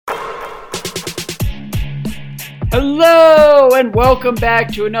Hello and welcome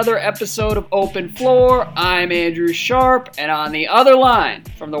back to another episode of Open Floor. I'm Andrew Sharp, and on the other line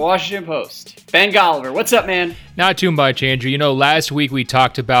from the Washington Post, Ben Golliver. What's up, man? Not too much, Andrew. You know, last week we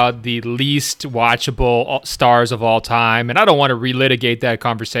talked about the least watchable stars of all time, and I don't want to relitigate that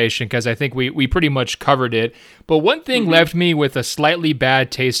conversation because I think we pretty much covered it. But one thing left me with a slightly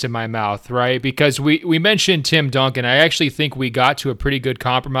bad taste in my mouth, right? Because we mentioned Tim Duncan. I actually think we got to a pretty good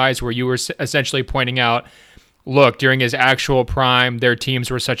compromise where you were essentially pointing out, look, during his actual prime, their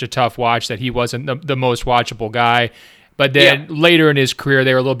teams were such a tough watch that he wasn't the most watchable guy. But then later in his career,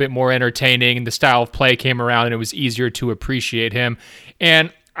 they were a little bit more entertaining, and the style of play came around, and it was easier to appreciate him.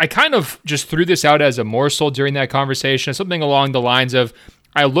 And I kind of just threw this out as a morsel during that conversation, something along the lines of,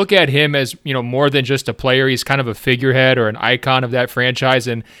 I look at him as, you know, more than just a player. He's kind of a figurehead or an icon of that franchise,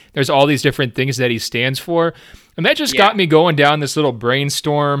 and there's all these different things that he stands for. And that just got me going down this little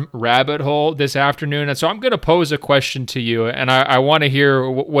brainstorm rabbit hole this afternoon. And so I'm going to pose a question to you, and I want to hear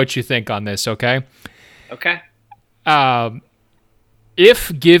what you think on this, okay? Okay.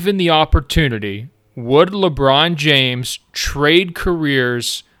 If given the opportunity, would LeBron James trade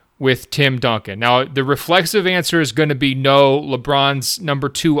careers with Tim Duncan? Now, the reflexive answer is going to be no. LeBron's number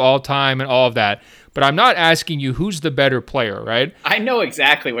 2 all-time and all of that. But I'm not asking you who's the better player, right? I know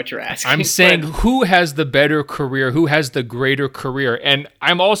exactly what you're asking. I'm saying who has the better career, who has the greater career. And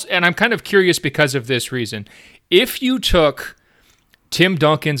I'm kind of curious because of this reason. If you took Tim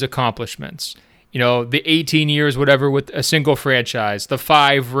Duncan's accomplishments, you know, the 18 years, whatever, with a single franchise, the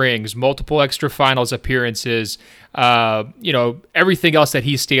 5 rings, multiple extra finals appearances, you know, everything else that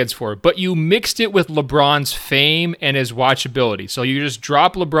he stands for. But you mixed it with LeBron's fame and his watchability. So you just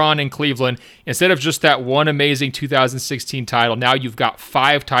drop LeBron in Cleveland. Instead of just that one amazing 2016 title, now you've got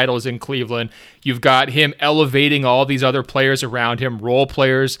 5 titles in Cleveland. You've got him elevating all these other players around him, role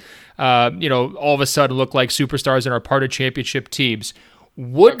players, you know, all of a sudden look like superstars and are part of championship teams.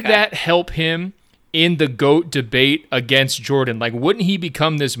 Would that help him in the GOAT debate against Jordan? Like, wouldn't he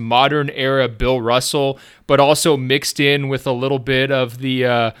become this modern era Bill Russell, but also mixed in with a little bit of the, you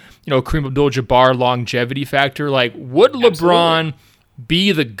know, Kareem Abdul-Jabbar longevity factor? Like, would LeBron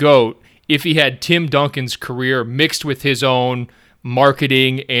be the GOAT if he had Tim Duncan's career mixed with his own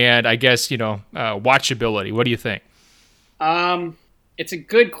marketing and, I guess, you know, watchability? What do you think? It's a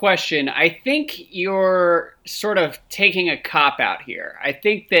good question. I think you're sort of taking a cop-out here. I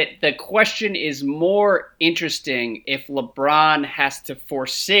think that the question is more interesting if LeBron has to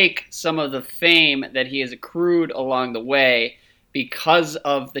forsake some of the fame that he has accrued along the way because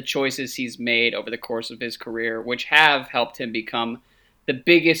of the choices he's made over the course of his career, which have helped him become the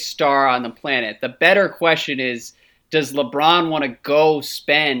biggest star on the planet. The better question is, does LeBron want to go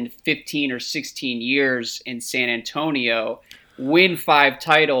spend 15 or 16 years in San Antonio, win 5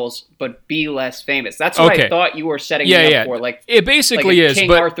 titles, but be less famous? That's what I thought you were setting me up for. Like, it basically like is King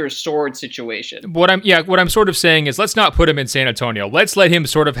but Arthur's sword situation. What I'm sort of saying is, let's not put him in San Antonio. Let's let him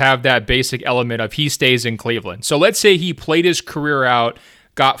sort of have that basic element of he stays in Cleveland. So let's say he played his career out,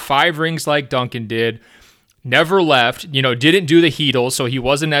 got 5 rings like Duncan did, never left, you know, didn't do the Heatles, so he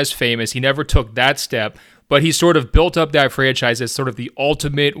wasn't as famous. He never took that step. But he sort of built up that franchise as sort of the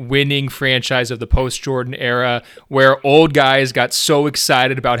ultimate winning franchise of the post-Jordan era, where old guys got so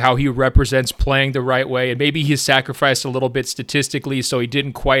excited about how he represents playing the right way. And maybe he sacrificed a little bit statistically, so he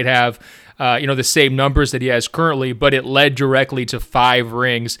didn't quite have you know, the same numbers that he has currently, but it led directly to 5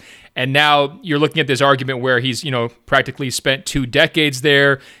 rings. And now you're looking at this argument where he's, you know, practically spent 2 decades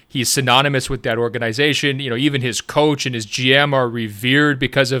there. He's synonymous with that organization. You know, even his coach and his GM are revered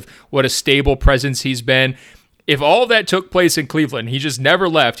because of what a stable presence he's been. If all that took place in Cleveland, he just never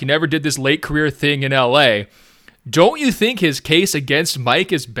left, he never did this late career thing in LA, don't you think his case against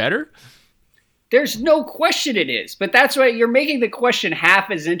Mike is better? There's no question it is, but that's why you're making the question half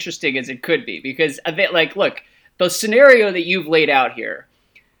as interesting as it could be, because like, look, the scenario that you've laid out here,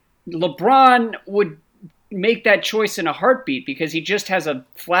 LeBron would make that choice in a heartbeat because he just has a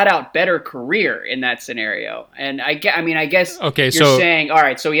flat out better career in that scenario. And I guess you're saying, all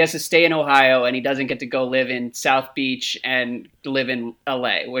right, so he has to stay in Ohio and he doesn't get to go live in South Beach and live in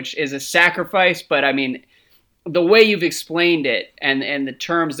LA, which is a sacrifice. But I mean, the way you've explained it and the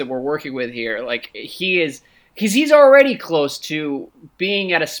terms that we're working with here, like he's already close to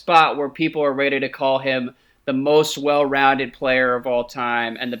being at a spot where people are ready to call him the most well-rounded player of all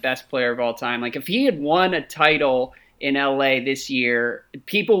time and the best player of all time. Like, if he had won a title in LA this year,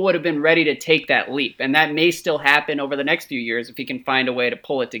 people would have been ready to take that leap. And that may still happen over the next few years if he can find a way to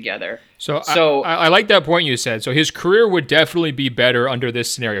pull it together. So I like that point you said. So his career would definitely be better under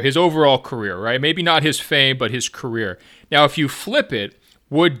this scenario. His overall career, right? Maybe not his fame, but his career. Now, if you flip it,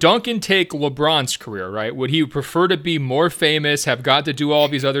 would Duncan take LeBron's career, right? Would he prefer to be more famous, have got to do all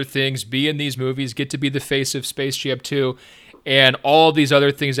these other things, be in these movies, get to be the face of Space Jam 2, and all these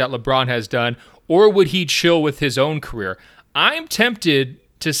other things that LeBron has done? Or would he chill with his own career? I'm tempted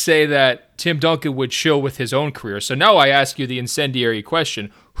to say that Tim Duncan would chill with his own career. So now I ask you the incendiary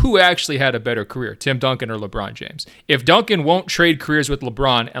question. Who actually had a better career, Tim Duncan or LeBron James? If Duncan won't trade careers with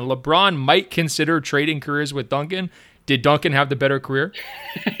LeBron, and LeBron might consider trading careers with Duncan, did Duncan have the better career?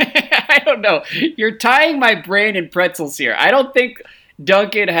 I don't know. You're tying my brain in pretzels here. I don't think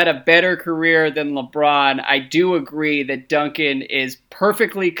Duncan had a better career than LeBron. I do agree that Duncan is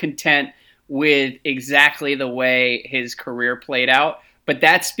perfectly content with exactly the way his career played out. But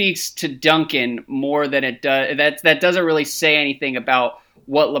that speaks to Duncan more than it does. That doesn't really say anything about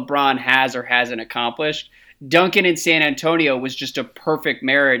what LeBron has or hasn't accomplished. Duncan in San Antonio was just a perfect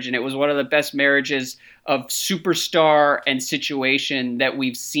marriage, and it was one of the best marriages of superstar and situation that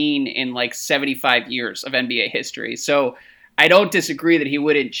we've seen in like 75 years of NBA history. So I don't disagree that he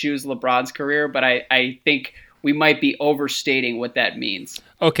wouldn't choose LeBron's career, but I think we might be overstating what that means.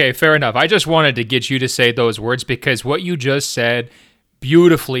 Okay, fair enough. I just wanted to get you to say those words because what you just said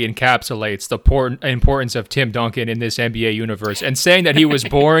beautifully encapsulates the importance of Tim Duncan in this NBA universe. And saying that he was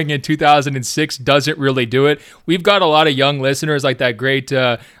boring in 2006 doesn't really do it. We've got a lot of young listeners, like that great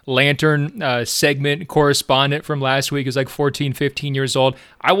Lantern segment correspondent from last week who's like 14, 15 years old.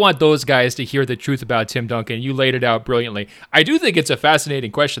 I want those guys to hear the truth about Tim Duncan. You laid it out brilliantly. I do think it's a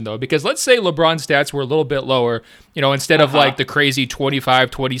fascinating question, though, because let's say LeBron's stats were a little bit lower, instead of like the crazy 25,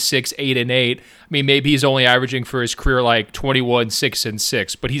 26, 8 and 8. I mean, maybe he's only averaging for his career like 21, 6 and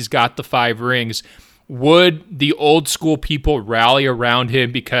 6, but he's got the 5 rings. Would the old school people rally around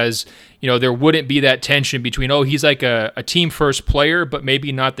him because, there wouldn't be that tension between, he's like a team first player, but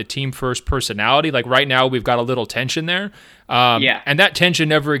maybe not the team first personality. Like right now we've got a little tension there. And that tension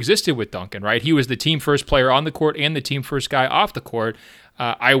never existed with Duncan, right? He was the team first player on the court and the team first guy off the court.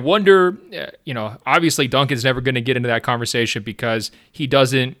 I wonder, obviously Duncan's never going to get into that conversation because he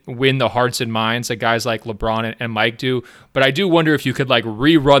doesn't win the hearts and minds that guys like LeBron and Mike do. But I do wonder if you could like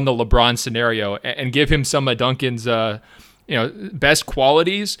rerun the LeBron scenario and give him some of Duncan's, best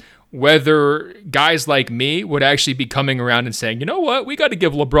qualities, whether guys like me would actually be coming around and saying, you know what, we got to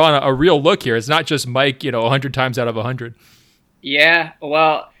give LeBron a real look here. It's not just Mike, 100 times out of 100. Yeah,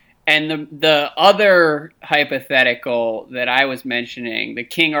 well, and the other hypothetical that I was mentioning, the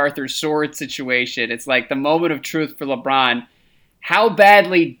King Arthur sword situation, it's like the moment of truth for LeBron. How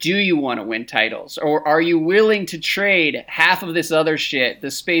badly do you want to win titles? Or are you willing to trade half of this other shit,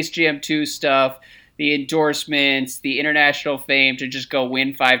 the Space Jam 2 stuff, the endorsements, the international fame, to just go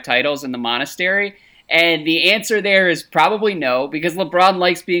win 5 titles in the monastery? And the answer there is probably no, because LeBron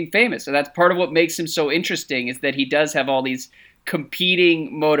likes being famous. So that's part of what makes him so interesting, is that he does have all these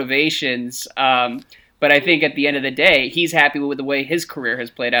competing motivations. But I think at the end of the day, he's happy with the way his career has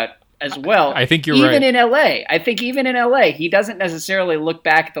played out as well. I think you're right. Even in LA. I think even in LA, he doesn't necessarily look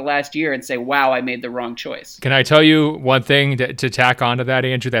back at the last year and say, wow, I made the wrong choice. Can I tell you one thing to tack onto that,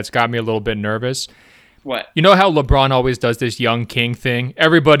 Andrew, that's got me a little bit nervous? What? You know how LeBron always does this young king thing?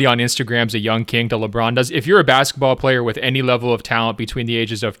 Everybody on Instagram's a young king to LeBron does. If you're a basketball player with any level of talent between the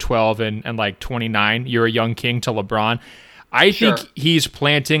ages of 12 and like 29, you're a young king to LeBron. I think he's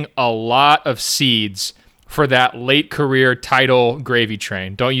planting a lot of seeds for that late career title gravy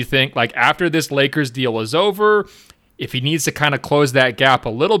train. Don't you think? Like after this Lakers deal is over, if he needs to kind of close that gap a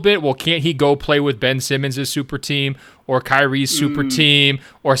little bit, well, can't he go play with Ben Simmons' super team or Kyrie's super team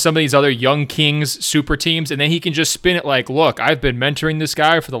or some of these other young kings super teams? And then he can just spin it like, look, I've been mentoring this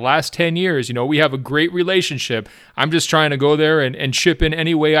guy for the last 10 years. We have a great relationship. I'm just trying to go there and chip in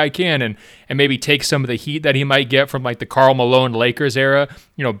any way I can and maybe take some of the heat that he might get from like the Karl Malone Lakers era,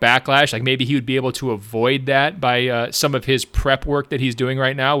 backlash. Like maybe he would be able to avoid that by some of his prep work that he's doing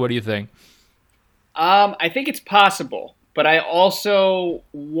right now. What do you think? I think it's possible, but I also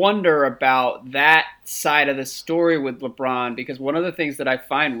wonder about that side of the story with LeBron, because one of the things that I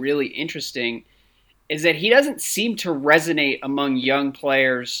find really interesting is that he doesn't seem to resonate among young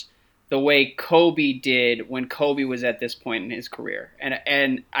players the way Kobe did when Kobe was at this point in his career.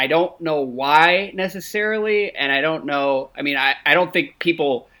 And I don't know why necessarily, and I don't know, I don't think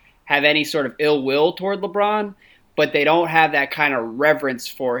people have any sort of ill will toward LeBron, but they don't have that kind of reverence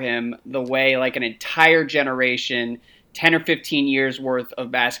for him the way like an entire generation, 10 or 15 years worth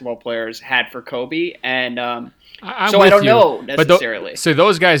of basketball players had for Kobe. And I don't know necessarily. So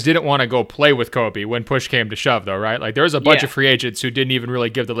those guys didn't want to go play with Kobe when push came to shove, though, right? Like there was a bunch of free agents who didn't even really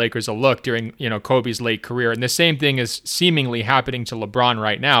give the Lakers a look during Kobe's late career. And the same thing is seemingly happening to LeBron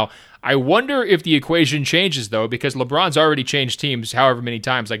right now. I wonder if the equation changes, though, because LeBron's already changed teams however many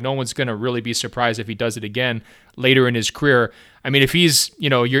times. Like, no one's going to really be surprised if he does it again later in his career. I mean, if he's,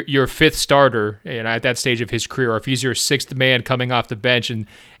 your fifth starter, at that stage of his career, or if he's your sixth man coming off the bench and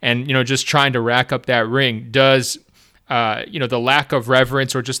just trying to rack up that ring, does the lack of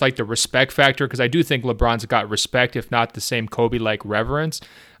reverence or just like the respect factor, because I do think LeBron's got respect, if not the same Kobe-like reverence.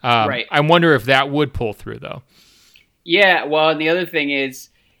 Right. I wonder if that would pull through, though. Yeah, well, and the other thing is,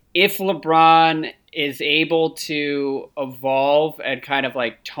 if LeBron is able to evolve and kind of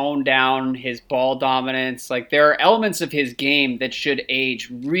like tone down his ball dominance, like there are elements of his game that should age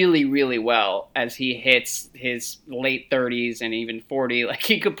really, really well as he hits his late 30s and even 40. Like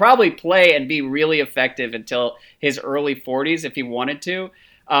he could probably play and be really effective until his early 40s if he wanted to,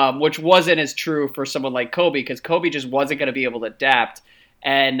 which wasn't as true for someone like Kobe, because Kobe just wasn't going to be able to adapt.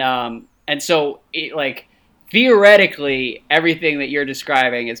 And so theoretically, everything that you're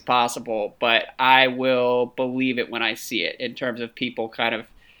describing is possible, but I will believe it when I see it, in terms of people kind of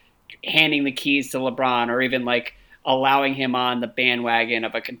handing the keys to LeBron, or even like allowing him on the bandwagon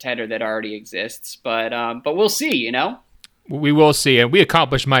of a contender that already exists. But we'll see, We will see, and we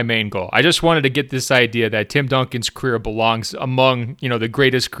accomplished my main goal. I just wanted to get this idea that Tim Duncan's career belongs among, the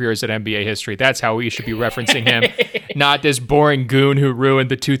greatest careers in NBA history. That's how we should be referencing him, not this boring goon who ruined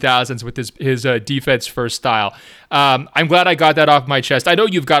the 2000s with his defense-first style. I'm glad I got that off my chest. I know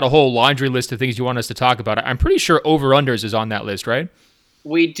you've got a whole laundry list of things you want us to talk about. I'm pretty sure over-unders is on that list, right?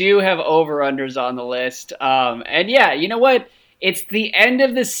 We do have over-unders on the list. And yeah, you know what? It's the end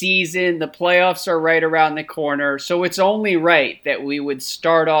of the season. The playoffs are right around the corner. So it's only right that we would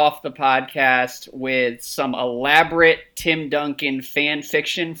start off the podcast with some elaborate Tim Duncan fan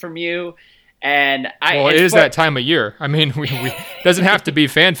fiction from you. And it is that time of year. I mean, we doesn't have to be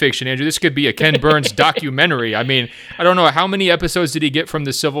fan fiction, Andrew. This could be a Ken Burns documentary. I mean, I don't know, how many episodes did he get from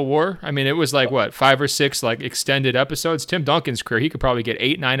the Civil War? I mean, it was like, 5 or 6 like extended episodes? Tim Duncan's career, he could probably get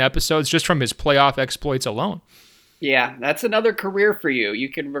 8, 9 episodes just from his playoff exploits alone. Yeah, that's another career for you. You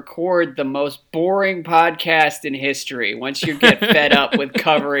can record the most boring podcast in history once you get fed up with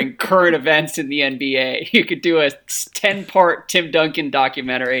covering current events in the NBA. You could do a 10-part Tim Duncan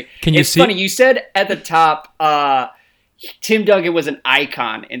documentary. It's funny, you said at the top, Tim Duncan was an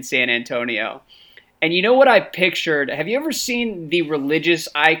icon in San Antonio. And you know what I pictured? Have you ever seen the religious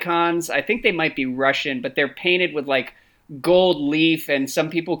icons? I think they might be Russian, but they're painted with like gold leaf, and some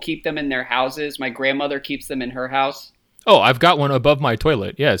people keep them in their houses. My grandmother keeps them in her house. Oh, I've got one above my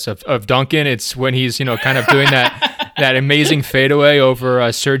toilet. Yes, of Duncan. It's when he's kind of doing that amazing fadeaway over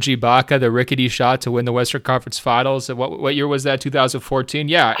Serge Ibaka, the rickety shot to win the Western Conference Finals. What year was that? 2014.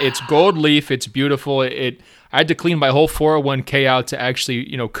 Yeah, it's gold leaf. It's beautiful. I had to clean my whole 401k out to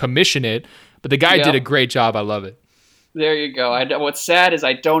actually commission it, but the guy did a great job. I love it. There you go. What's sad is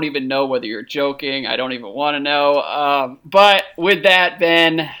I don't even know whether you're joking. I don't even want to know. But with that,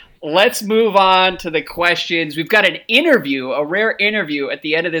 Ben, let's move on to the questions. We've got an interview, a rare interview at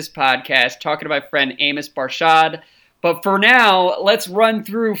the end of this podcast, talking to my friend Amos Barshad. But for now, let's run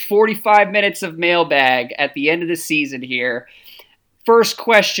through 45 minutes of mailbag at the end of the season here. First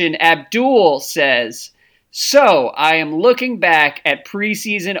question, Abdul says, so I am looking back at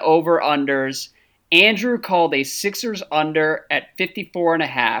preseason over-unders. Andrew called a Sixers under at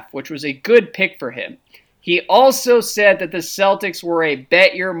 54.5, which was a good pick for him. He also said that the Celtics were a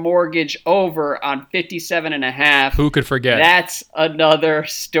bet your mortgage over on 57.5. Who could forget? That's another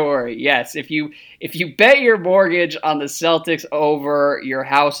story. Yes, if you bet your mortgage on the Celtics over, your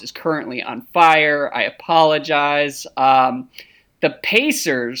house is currently on fire. I apologize. The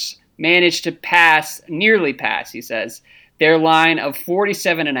Pacers managed to nearly pass, he says, their line of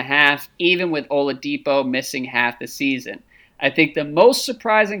 47.5, even with Oladipo missing half the season. I think the most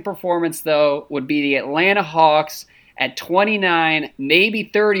surprising performance, though, would be the Atlanta Hawks at 29, maybe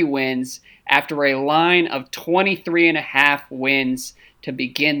 30 wins after a line of 23.5 wins to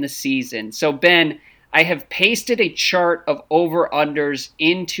begin the season. So, Ben, I have pasted a chart of over-unders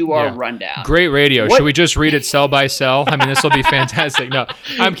into our rundown. Great radio. Should we just read it cell by cell? I mean, this will be fantastic. No,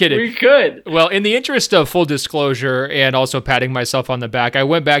 I'm kidding. We could. Well, in the interest of full disclosure and also patting myself on the back, I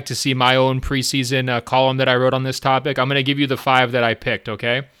went back to see my own preseason column that I wrote on this topic. I'm going to give you the 5 that I picked,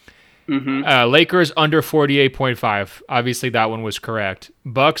 okay? Mm-hmm. Lakers under 48.5. Obviously, that one was correct.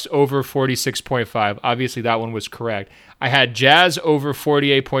 Bucks over 46.5. Obviously, that one was correct. I had Jazz over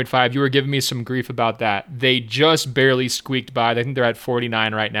 48.5. You were giving me some grief about that. They just barely squeaked by. I think they're at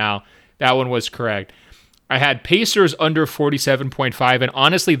 49 right now. That one was correct. I had Pacers under 47.5, and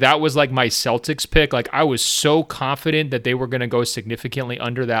honestly, that was like my Celtics pick. Like, I was so confident that they were going to go significantly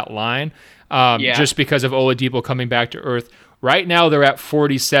under that line just because of Oladipo coming back to earth. Right now they're at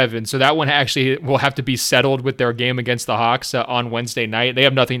 47, so that one actually will have to be settled with their game against the Hawks on Wednesday night. They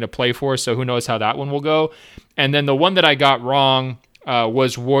have nothing to play for, so who knows how that one will go. And then the one that I got wrong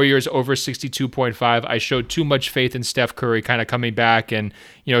was Warriors over 62.5. I showed too much faith in Steph Curry kind of coming back and,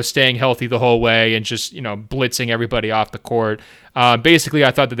 staying healthy the whole way and just, blitzing everybody off the court. Basically,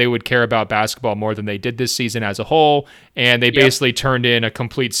 I thought that they would care about basketball more than they did this season as a whole, and they basically turned in a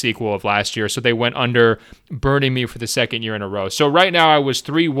complete sequel of last year. So they went under, burning me for the second year in a row. So right now I was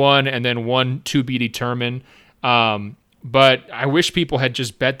 3-1 and then 1 to be determined. But I wish people had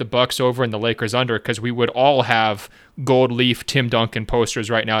just bet the Bucks over and the Lakers under, because we would all have gold leaf Tim Duncan posters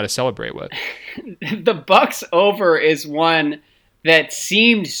right now to celebrate with. The Bucks over is one that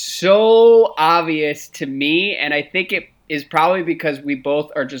seemed so obvious to me, and I think it is probably because we both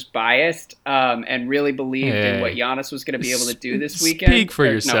are just biased and really believed in what Giannis was going to be able to do this weekend. Speak for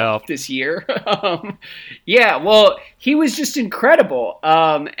yourself. This year. Yeah, well, he was just incredible.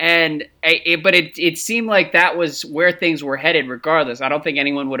 But it seemed like that was where things were headed regardless. I don't think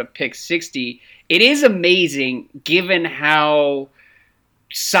anyone would have picked 60. It is amazing given how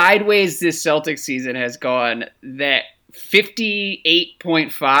sideways this Celtics season has gone that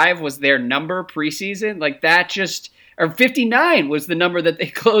 58.5 was their number preseason. Like that just... Or 59 was the number that they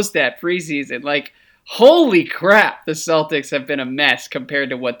closed at preseason. Like, holy crap, the Celtics have been a mess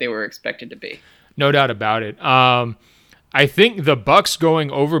compared to what they were expected to be. No doubt about it. I think the Bucks going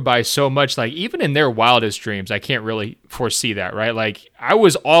over by so much, like even in their wildest dreams, I can't really foresee that, right? Like I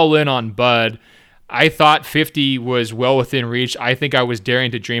was all in on Bud. I thought 50 was well within reach. I think I was daring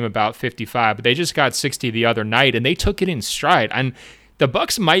to dream about 55, but they just got 60 the other night and they took it in stride. And the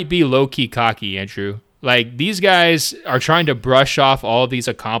Bucks might be low-key cocky, Andrew. Like, these guys are trying to brush off all of these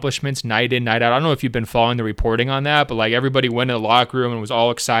accomplishments night in, night out. I don't know if you've been following the reporting on that, but, like, everybody went in the locker room and was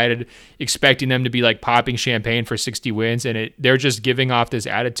all excited, expecting them to be, like, popping champagne for 60 wins, and they're just giving off this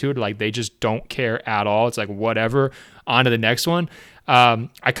attitude, like, they just don't care at all. It's like, whatever, on to the next one.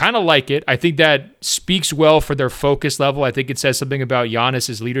 I kind of like it. I think that speaks well for their focus level. I think it says something about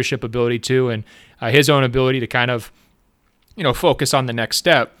Giannis's leadership ability, too, and his own ability to kind of, focus on the next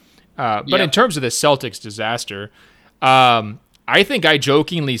step. But in terms of the Celtics disaster, I think I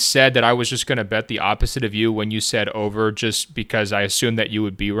jokingly said that I was just going to bet the opposite of you when you said over, just because I assumed that you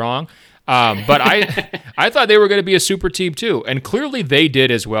would be wrong. But I thought they were going to be a super team too. And clearly they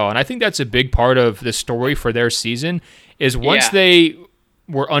did as well. And I think that's a big part of the story for their season is once they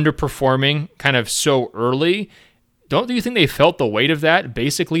were underperforming kind of so early, do you think they felt the weight of that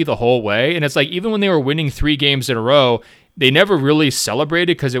basically the whole way? And it's like, even when they were winning 3 games in a row, they never really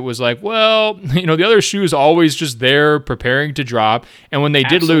celebrated because it was like, well, the other shoe's always just there preparing to drop. And when they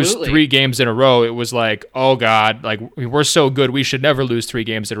did lose 3 games in a row, it was like, oh God, like we're so good. We should never lose 3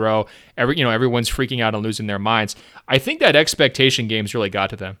 games in a row. Everyone's freaking out and losing their minds. I think that expectation games really got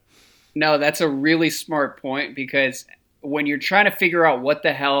to them. No, that's a really smart point, because when you're trying to figure out what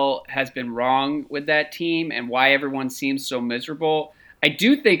the hell has been wrong with that team and why everyone seems so miserable, I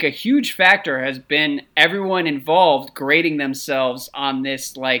do think a huge factor has been everyone involved grading themselves on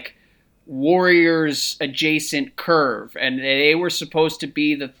this like Warriors adjacent curve. And they were supposed to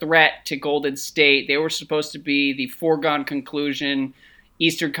be the threat to Golden State. They were supposed to be the foregone conclusion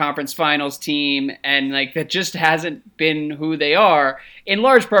Eastern Conference Finals team, and like that just hasn't been who they are, in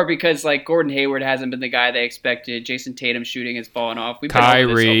large part because like Gordon Hayward hasn't been the guy they expected. Jason Tatum shooting has fallen off.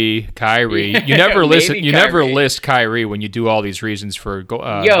 Kyrie. You never list Kyrie when you do all these reasons for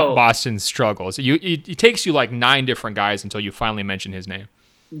Boston's struggles. It takes you like 9 different guys until you finally mention his name.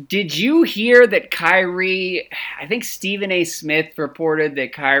 Did you hear that Kyrie, I think Stephen A. Smith reported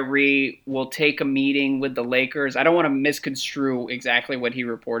that Kyrie will take a meeting with the Lakers. I don't want to misconstrue exactly what he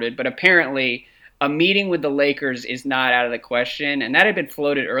reported, but apparently a meeting with the Lakers is not out of the question. And that had been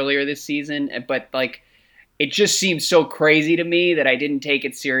floated earlier this season, but like it just seems so crazy to me that I didn't take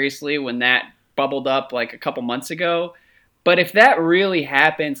it seriously when that bubbled up like a couple months ago. But if that really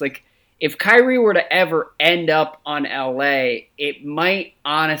happens, like if Kyrie were to ever end up on LA, it might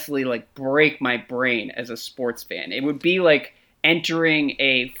honestly like break my brain as a sports fan. It would be like entering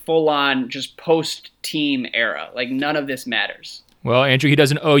a full-on just post-team era. Like none of this matters. Well, Andrew, he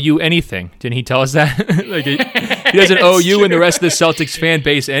doesn't owe you anything. Didn't he tell us that? Like he doesn't owe you true. And the rest of the Celtics fan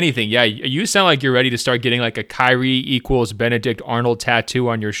base anything. Yeah, you sound like you're ready to start getting like a Kyrie equals Benedict Arnold tattoo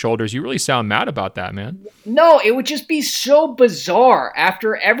on your shoulders. You really sound mad about that, man. No, it would just be so bizarre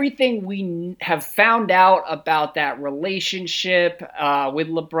after everything we have found out about that relationship with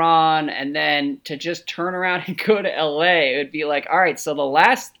LeBron, and then to just turn around and go to LA. It would be like, all right, so the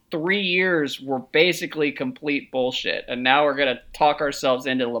last 3 years were basically complete bullshit, and now we're gonna talk ourselves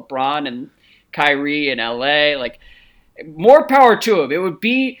into LeBron and Kyrie in LA. Like, more power to him. It would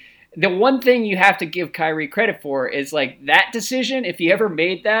be the one thing you have to give Kyrie credit for is like that decision, if he ever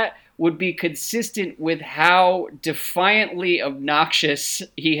made that, would be consistent with how defiantly obnoxious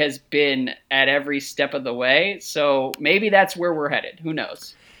he has been at every step of the way. So maybe that's where we're headed. Who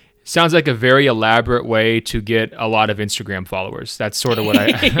knows? Sounds like a very elaborate way to get a lot of Instagram followers. That's sort of what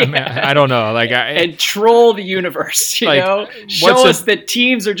I don't know. Like, and troll the universe, you know? Show us that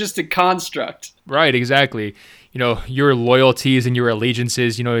teams are just a construct. Right, exactly. You know, your loyalties and your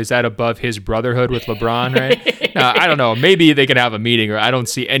allegiances, you know, is that above his brotherhood with LeBron, right? I don't know. Maybe they can have a meeting, or I don't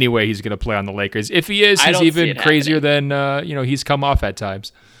see any way he's going to play on the Lakers. If he is, he's even crazier than, he's come off at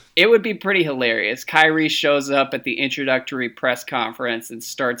times. It would be pretty hilarious. Kyrie shows up at the introductory press conference and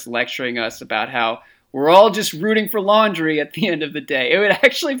starts lecturing us about how we're all just rooting for laundry at the end of the day. It would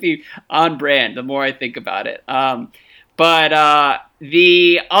actually be on brand the more I think about it. But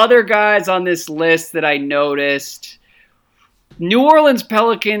the other guys on this list that I noticed, New Orleans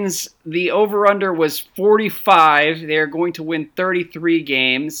Pelicans, the over-under was 45. They're going to win 33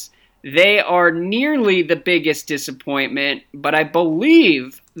 games. They are nearly the biggest disappointment, but I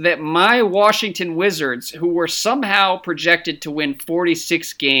believe that my Washington Wizards, who were somehow projected to win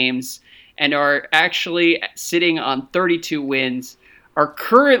 46 games and are actually sitting on 32 wins, are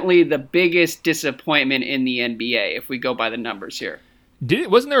currently the biggest disappointment in the NBA, if we go by the numbers here.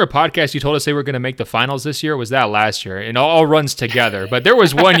 Wasn't there a podcast you told us they were going to make the finals this year? Or was that last year? It all runs together. But there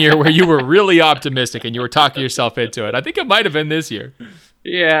was one year where you were really optimistic and you were talking yourself into it. I think it might have been this year.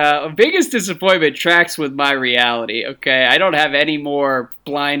 Yeah, biggest disappointment tracks with my reality, okay? I don't have any more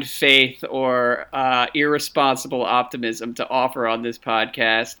blind faith or irresponsible optimism to offer on this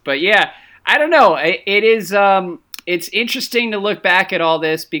podcast. But yeah, I don't know. It is... It's interesting to look back at all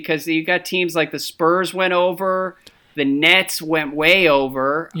this because you got teams like the Spurs went over, the Nets went way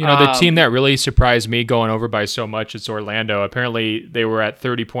over. You know, the team that really surprised me going over by so much is Orlando. Apparently, they were at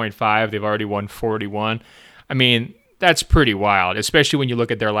 30.5. They've already won 41. I mean, that's pretty wild, especially when you look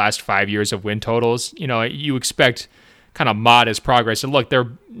at their last 5 years of win totals. You know, you expect kind of modest progress. And look, they're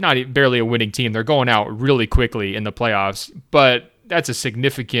barely a winning team. They're going out really quickly in the playoffs, but that's a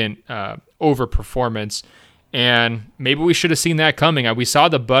significant overperformance. And maybe we should have seen that coming. We saw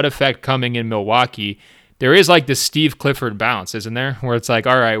the Bud effect coming in Milwaukee. There is like this Steve Clifford bounce, isn't there? Where it's like,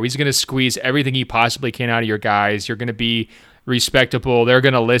 all right, he's going to squeeze everything he possibly can out of your guys. You're going to be respectable. They're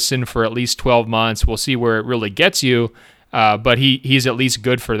going to listen for at least 12 months. We'll see where it really gets you. But he's at least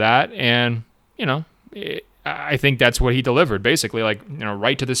good for that. And, I think that's what he delivered, basically,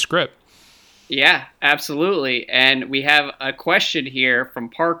 right to the script. Yeah, absolutely. And we have a question here from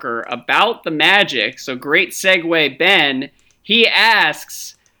Parker about the Magic. So great segue, Ben. He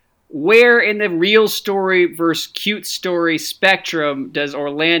asks, where in the real story versus cute story spectrum does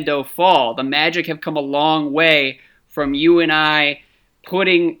Orlando fall? The Magic have come a long way from you and I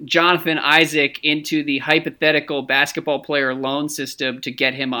putting Jonathan Isaac into the hypothetical basketball player loan system to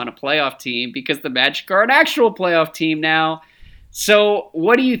get him on a playoff team, because the Magic are an actual playoff team now. So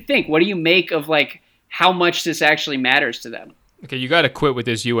what do you think? What do you make of how much this actually matters to them? Okay, you got to quit with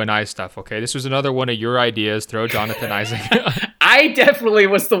this you and I stuff, okay? This was another one of your ideas. Throw Jonathan Isaac. I definitely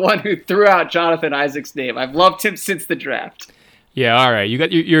was the one who threw out Jonathan Isaac's name. I've loved him since the draft. Yeah, all right.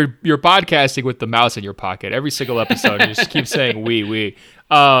 You're podcasting with the mouse in your pocket. Every single episode, you just keep saying we.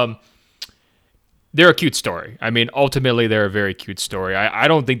 They're a cute story. I mean, ultimately, they're a very cute story. I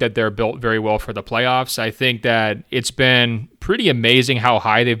don't think that they're built very well for the playoffs. I think that it's been pretty amazing how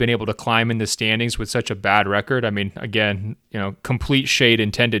high they've been able to climb in the standings with such a bad record. I mean, again, complete shade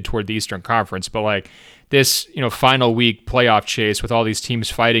intended toward the Eastern Conference, but this, final week playoff chase with all these teams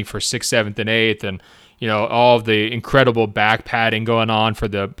fighting for 6th, 7th, and 8th, and all of the incredible back padding going on for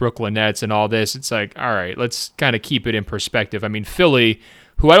the Brooklyn Nets and all this. It's like, all right, let's kind of keep it in perspective. I mean, Philly,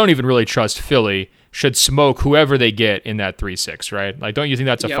 who I don't even really trust Philly, should smoke whoever they get in that 3-6, right? Don't you think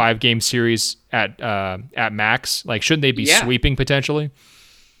that's a 5-game series at max? Shouldn't they be sweeping potentially?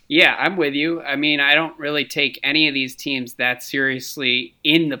 Yeah, I'm with you. I mean, I don't really take any of these teams that seriously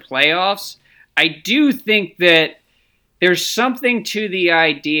in the playoffs. I do think that there's something to the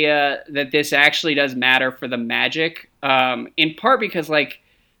idea that this actually does matter for the Magic, in part because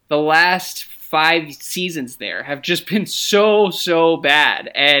the last 5 seasons there have just been so bad,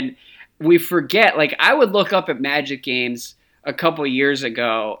 and we forget. I would look up at Magic games a couple years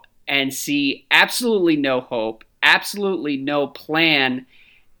ago and see absolutely no hope, absolutely no plan.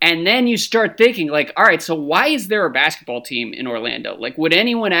 And then you start thinking all right, so why is there a basketball team in Orlando? Would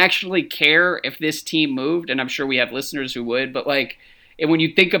anyone actually care if this team moved? And I'm sure we have listeners who would, but and when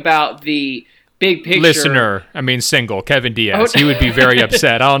you think about the big picture. Single, Kevin Diaz. He would be very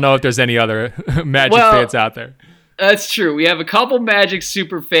upset. I don't know if there's any other Magic fans out there. That's true. We have a couple Magic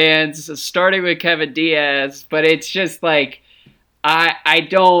super fans, starting with Kevin Diaz, but it's just like I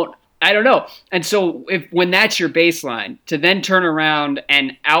don't know. And so when that's your baseline, to then turn around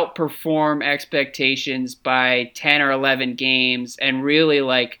and outperform expectations by 10 or 11 games and really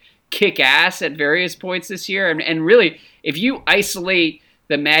like kick ass at various points this year, and really if you isolate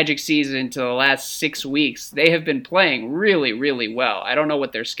the Magic season to the last 6 weeks, they have been playing really, really well. I don't know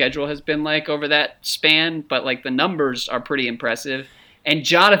what their schedule has been like over that span, but like the numbers are pretty impressive. And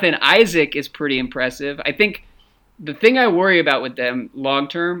Jonathan Isaac is pretty impressive. I think the thing I worry about with them long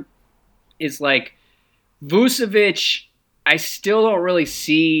term is like Vucevic, I still don't really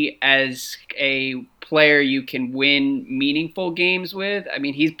see as a player you can win meaningful games with. I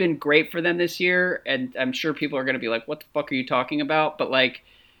mean, he's been great for them this year, and I'm sure people are going to be like, what the fuck are you talking about? But like,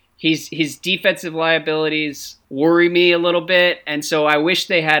 his defensive liabilities worry me a little bit, and so I wish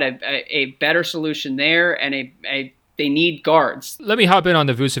they had a better solution there, and they need guards. Let me hop in on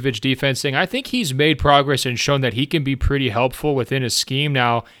the Vucevic defense thing. I think he's made progress and shown that he can be pretty helpful within his scheme.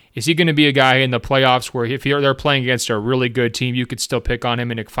 Now, is he going to be a guy in the playoffs where if they're playing against a really good team, you could still pick on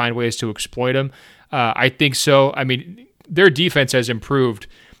him and find ways to exploit him? I think so. I mean, their defense has improved,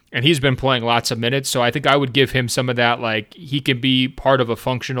 and he's been playing lots of minutes, so I think I would give him some of that. Like, he can be part of a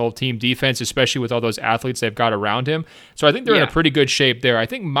functional team defense, especially with all those athletes they've got around him. So I think they're in a pretty good shape there. I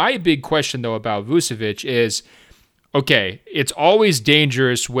think my big question, though, about Vucevic is, okay, it's always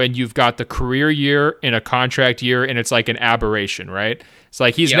dangerous when you've got the career year in a contract year and it's like an aberration, right? It's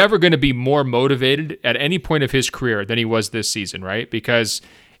like he's never going to be more motivated at any point of his career than he was this season, right? Because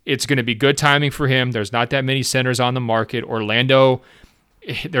it's going to be good timing for him. There's not that many centers on the market. Orlando,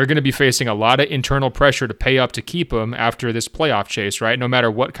 they're going to be facing a lot of internal pressure to pay up to keep him after this playoff chase, right? No matter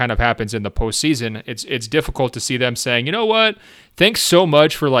what kind of happens in the postseason, it's difficult to see them saying, you know what? Thanks so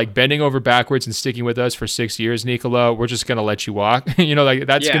much for like bending over backwards and sticking with us for 6 years, Nikola. We're just going to let you walk. Like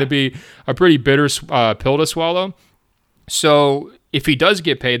that's going to be a pretty bitter pill to swallow. So if he does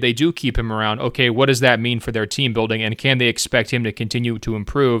get paid, they do keep him around. Okay, what does that mean for their team building? And can they expect him to continue to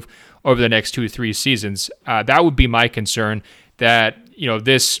improve over the next 2-3 seasons? That would be my concern, that,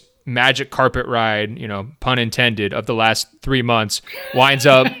 this magic carpet ride, pun intended, of the last 3 months winds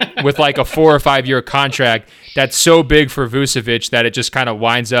up with like a 4 or 5 year contract that's so big for Vucevic that it just kind of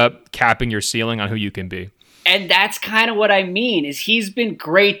winds up capping your ceiling on who you can be. And that's kind of what I mean, is he's been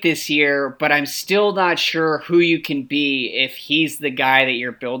great this year, but I'm still not sure who you can be if he's the guy that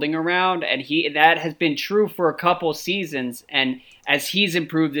you're building around. And that has been true for a couple seasons. And as he's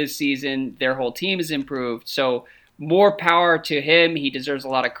improved this season, their whole team has improved. So more power to him. He deserves a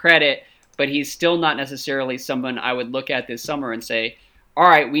lot of credit, but he's still not necessarily someone I would look at this summer and say, all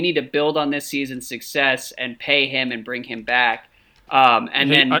right, we need to build on this season's success and pay him and bring him back. And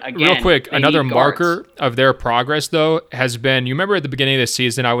then again, real quick, another marker of their progress though has been, you remember at the beginning of the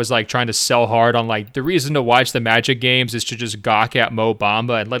season, I was like trying to sell hard on like the reason to watch the Magic games is to just gawk at Mo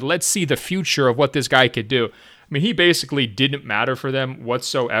Bamba and let's see the future of what this guy could do. I mean, he basically didn't matter for them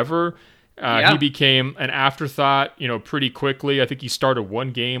whatsoever. He became an afterthought, pretty quickly. I think he started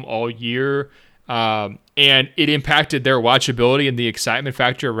one game all year. And it impacted their watchability and the excitement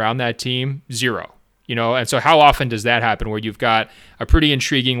factor around that team, 0. And so how often does that happen where you've got a pretty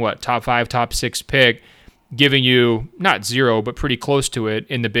intriguing, top 5, top 6 pick giving you not 0, but pretty close to it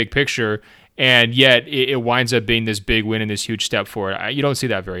in the big picture, and yet it winds up being this big win and this huge step forward. You don't see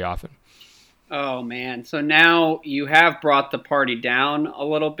that very often. Oh, man. So now you have brought the party down a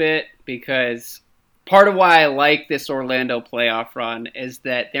little bit, because part of why I like this Orlando playoff run is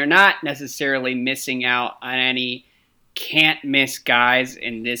that they're not necessarily missing out on any can't miss guys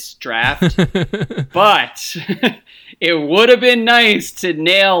in this draft, but it would have been nice to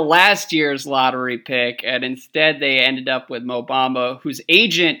nail last year's lottery pick, and instead they ended up with Mo Bamba, whose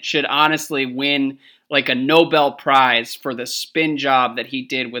agent should honestly win like a Nobel Prize for the spin job that he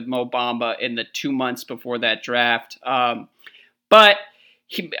did with Mo Bamba in the 2 months before that draft. But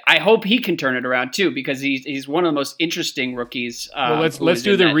I hope he can turn it around too, because he's one of the most interesting rookies. Well, let's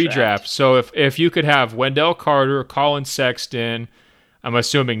do the redraft. Draft. So if you could have Wendell Carter, Colin Sexton, I'm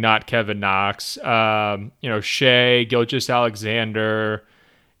assuming not Kevin Knox, Shea, Gilgeous-Alexander,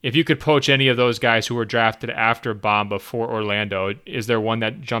 if you could poach any of those guys who were drafted after Bamba for Orlando, is there one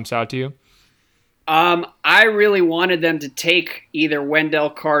that jumps out to you? I really wanted them to take either Wendell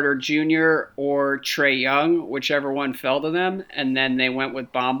Carter Jr. or Trae Young, whichever one fell to them, and then they went with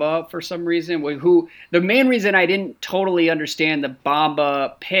Bamba for some reason. The main reason I didn't totally understand the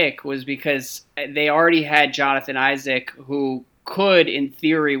Bamba pick was because they already had Jonathan Isaac, who could, in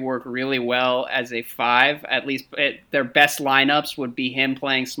theory, work really well as a 5. At least their best lineups would be him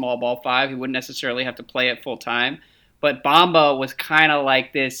playing small ball 5. He wouldn't necessarily have to play it full time. but Bamba was kind of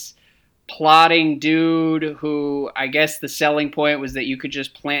like this plotting dude who I guess the selling point was that you could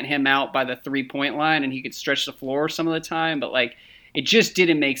just plant him out by the 3-point line and he could stretch the floor some of the time. But like, it just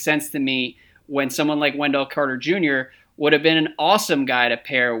didn't make sense to me when someone like Wendell Carter Jr. would have been an awesome guy to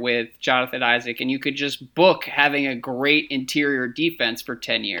pair with Jonathan Isaac, and you could just book having a great interior defense for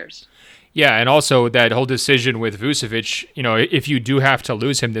 10 years. Yeah, and also that whole decision with Vucevic, if you do have to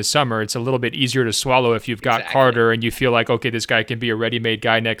lose him this summer, it's a little bit easier to swallow if you've got Carter and you feel like, okay, this guy can be a ready-made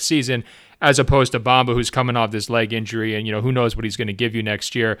guy next season, as opposed to Bamba, who's coming off this leg injury, and who knows what he's going to give you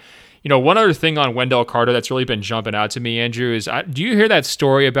next year. One other thing on Wendell Carter that's really been jumping out to me, Andrew, is do you hear that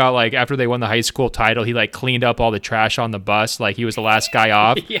story about like after they won the high school title, he like cleaned up all the trash on the bus, like he was the last guy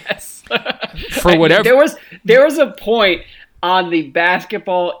off? Yes. For whatever. There was a point on the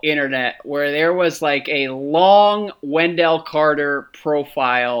basketball internet where there was like a long Wendell Carter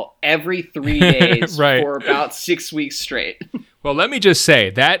profile every 3 days right. for about 6 weeks straight. Well, let me just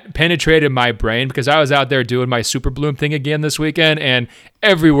say, that penetrated my brain because I was out there doing my Super Bloom thing again this weekend, and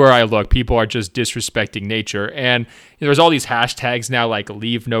everywhere I look, people are just disrespecting nature. And there's all these hashtags now like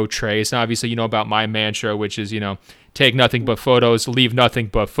leave no trace. And obviously, you know about my mantra, which is, take nothing but photos, leave nothing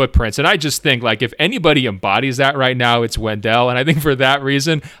but footprints. And I just think like if anybody embodies that right now, it's Wendell. And I think for that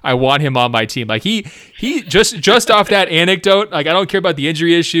reason, I want him on my team. Like he just off that anecdote, like I don't care about the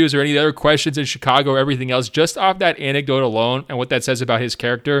injury issues or any other questions in Chicago or everything else, just off that anecdote alone and what that says about his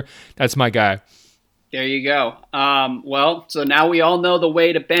character, that's my guy. There you go. Well, so now we all know the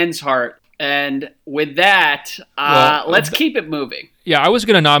way to Ben's heart. And with that, let's keep it moving. Yeah, I was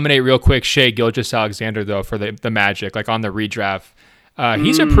going to nominate real quick Shai Gilgeous-Alexander, though, for the Magic, like on the redraft.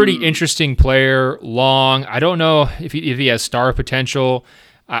 He's a pretty interesting player, long. I don't know if he has star potential.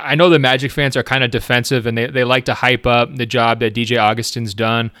 I know the Magic fans are kind of defensive, and they like to hype up the job that DJ Augustin's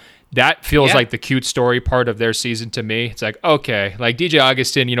done. That feels like the cute story part of their season to me. It's like, okay, like DJ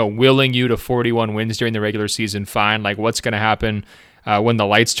Augustin, willing you to 41 wins during the regular season, fine. Like, what's going to happen when the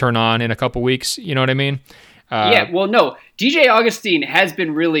lights turn on in a couple weeks? You know what I mean? No, DJ Augustin has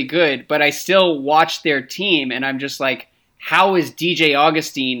been really good, but I still watch their team, and I'm just like, how is DJ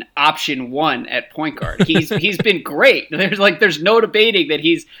Augustin option 1 at point guard? He's been great. There's no debating that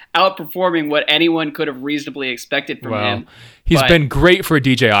he's outperforming what anyone could have reasonably expected from him. He's been great for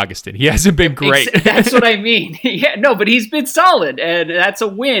DJ Augustin. He hasn't been great. That's what I mean. Yeah, no, but he's been solid, and that's a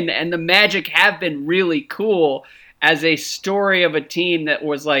win. And the Magic have been really cool as a story of a team that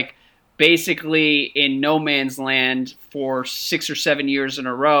was like basically in no man's land for 6 or 7 years in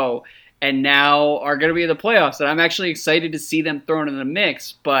a row, and now are going to be in the playoffs. And I'm actually excited to see them thrown in the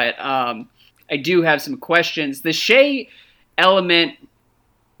mix, but I do have some questions. The Shai element,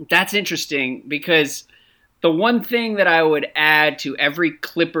 that's interesting because the one thing that I would add to every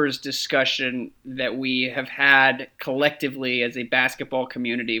Clippers discussion that we have had collectively as a basketball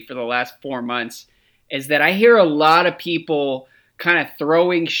community for the last 4 months is that I hear a lot of people kind of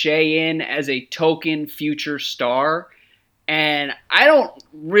throwing Shai in as a token future star, and I don't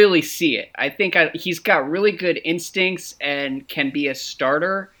really see it. I think he's got really good instincts and can be a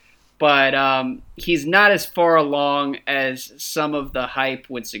starter, but he's not as far along as some of the hype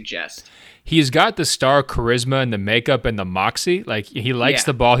would suggest. He's got the star charisma and the makeup and the moxie. Like, he likes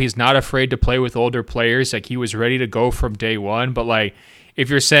the ball. He's not afraid to play with older players. Like, he was ready to go from day one. But, like, if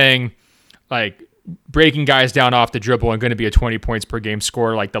you're saying, like, breaking guys down off the dribble and going to be a 20 points per game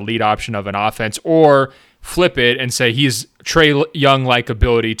scorer, like the lead option of an offense, or flip it and say he's Trae Young-like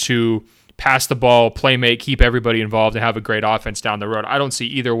ability to pass the ball, play make, keep everybody involved, and have a great offense down the road. I don't see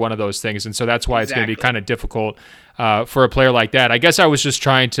either one of those things, and so that's why it's going to be kind of difficult for a player like that. I guess I was just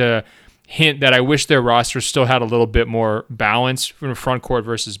trying to hint that I wish their roster still had a little bit more balance from front court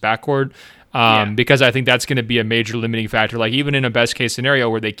versus back court. Because I think that's going to be a major limiting factor. Like, even in a best case scenario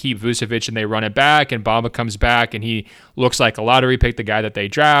where they keep Vucevic and they run it back and Bamba comes back and he looks like a lottery pick, the guy that they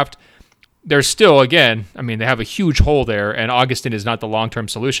draft, there's still, again, I mean, they have a huge hole there, and Augustin is not the long-term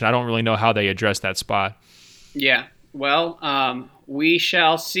solution. I don't really know how they address that spot. Yeah, well, we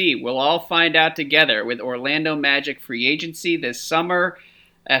shall see. We'll all find out together with Orlando Magic free agency this summer.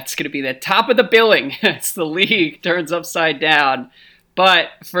 That's going to be the top of the billing as the league turns upside down. But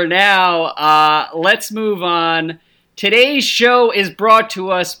for now, let's move on. Today's show is brought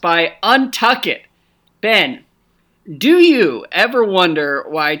to us by Untuck It. Ben, do you ever wonder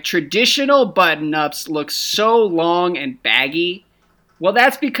why traditional button-ups look so long and baggy? Well,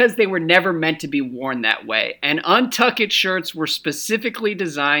 that's because they were never meant to be worn that way. And Untuck It shirts were specifically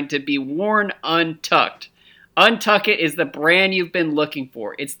designed to be worn untucked. Untuck It is the brand you've been looking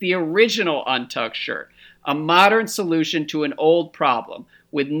for. It's the original Untucked shirt. A modern solution to an old problem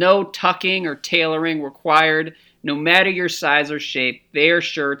with no tucking or tailoring required. No matter your size or shape, their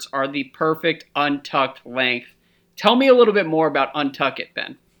shirts are the perfect untucked length. Tell me a little bit more about Untuck It,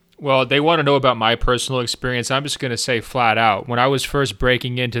 Ben. Well, they want to know about my personal experience. I'm just going to say flat out, when I was first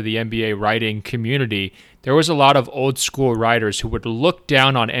breaking into the NBA writing community, there was a lot of old school writers who would look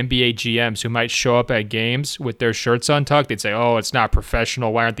down on NBA GMs who might show up at games with their shirts untucked. They'd say, oh, it's not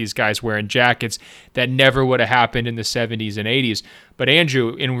professional. Why aren't these guys wearing jackets? That never would have happened in the 70s and 80s. But Andrew,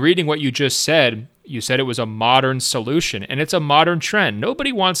 in reading what you just said, you said it was a modern solution, and it's a modern trend.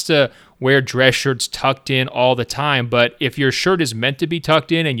 Nobody wants to wear dress shirts tucked in all the time, but if your shirt is meant to be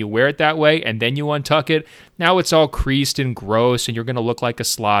tucked in and you wear it that way and then you untuck it, now it's all creased and gross and you're going to look like a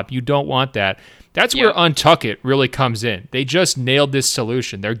slob. You don't want that. That's where Untuck It really comes in. They just nailed this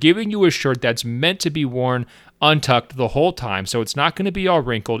solution. They're giving you a shirt that's meant to be worn untucked the whole time, so it's not going to be all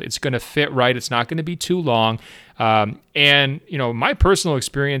wrinkled. It's going to fit right. It's not going to be too long. And, you know, my personal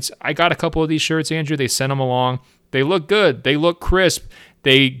experience, I got a couple of these shirts, Andrew. They sent them along. They look good. They look crisp.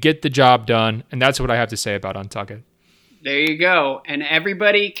 They get the job done. And that's what I have to say about Untuck It. There you go. And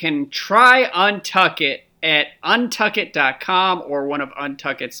everybody can try Untuck It at untuckit.com or one of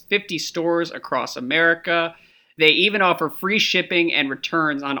Untuckit's 50 stores across America. They even offer free shipping and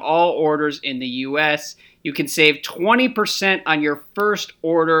returns on all orders in the U.S. You can save 20% on your first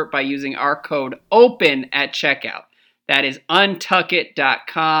order by using our code OPEN at checkout. That is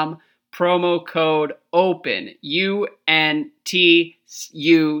untuckit.com, promo code OPEN,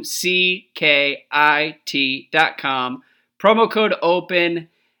 UNTUCKIT.com, promo code OPEN.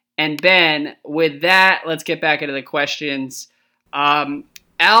 And Ben, with that, let's get back into the questions.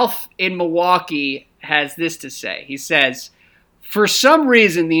 Alf in Milwaukee has this to say. He says, for some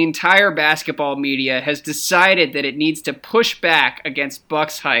reason, the entire basketball media has decided that it needs to push back against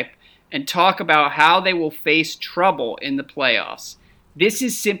Bucks hype and talk about how they will face trouble in the playoffs. This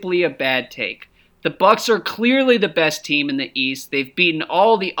is simply a bad take. The Bucks are clearly the best team in the East. They've beaten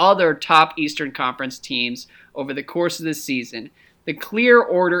all the other top Eastern Conference teams over the course of the season. The clear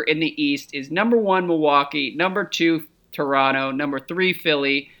order in the East is number 1, Milwaukee, number 2, Toronto, number 3,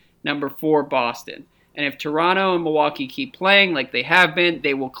 Philly, number 4, Boston. And if Toronto and Milwaukee keep playing like they have been,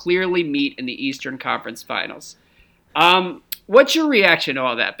 they will clearly meet in the Eastern Conference Finals. What's your reaction to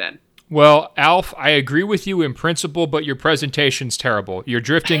all that, Ben? Well, Alf, I agree with you in principle, but your presentation's terrible. You're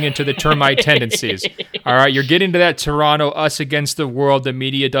drifting into the termite tendencies. All right, you're getting to that Toronto, us against the world. The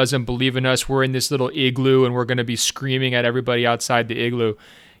media doesn't believe in us. We're in this little igloo, and we're going to be screaming at everybody outside the igloo.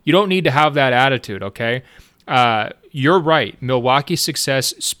 You don't need to have that attitude, okay? You're right. Milwaukee's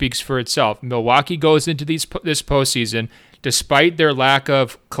success speaks for itself. Milwaukee goes into this postseason despite their lack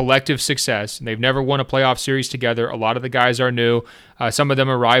of collective success. They've never won a playoff series together. A lot of the guys are new. Some of them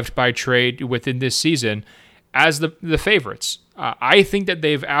arrived by trade within this season as the favorites. I think that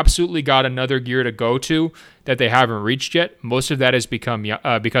they've absolutely got another gear to go to that they haven't reached yet. Most of that has become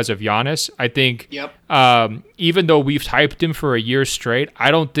because of Giannis. I think even though we've hyped him for a year straight, I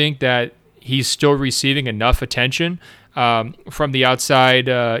don't think that he's still receiving enough attention from the outside,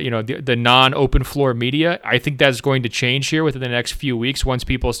 the non-open floor media. I think that's going to change here within the next few weeks once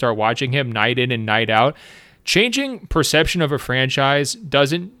people start watching him night in and night out. Changing perception of a franchise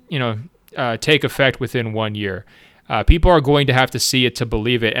doesn't, take effect within 1 year. People are going to have to see it to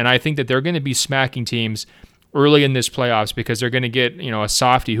believe it, and I think that they're going to be smacking teams early in this playoffs because they're going to get, a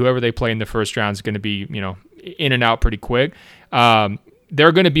softie. Whoever they play in the first round is going to be, in and out pretty quick.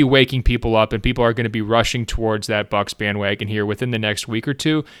 They're going to be waking people up, and people are going to be rushing towards that Bucks bandwagon here within the next week or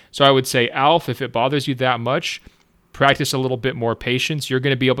two. So I would say, Alf, if it bothers you that much, practice a little bit more patience. You're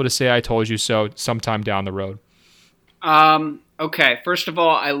going to be able to say, I told you so sometime down the road. Okay, first of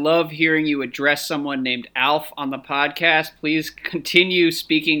all, I love hearing you address someone named Alf on the podcast. Please continue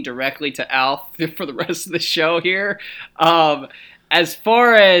speaking directly to Alf for the rest of the show here. As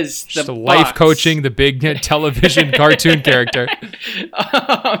far as the life coaching, the big television cartoon character.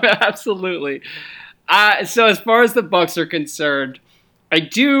 Absolutely. So as far as the Bucks are concerned,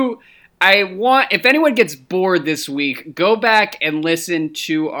 if anyone gets bored this week, go back and listen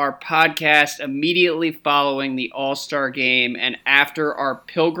to our podcast immediately following the All-Star game and after our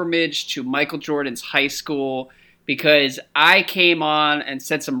pilgrimage to Michael Jordan's high school, because I came on and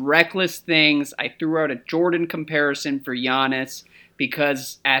said some reckless things. I threw out a Jordan comparison for Giannis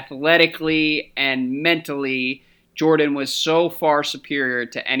because athletically and mentally, Jordan was so far superior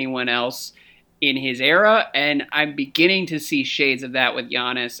to anyone else in his era, and I'm beginning to see shades of that with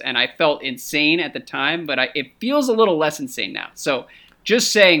Giannis, and I felt insane at the time, but it feels a little less insane now. So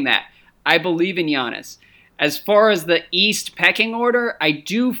just saying that, I believe in Giannis. As far as the East pecking order, I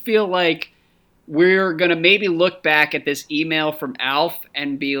do feel like we're going to maybe look back at this email from Alf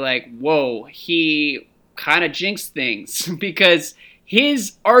and be like, whoa, he kind of jinx things because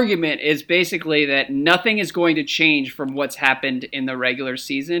his argument is basically that nothing is going to change from what's happened in the regular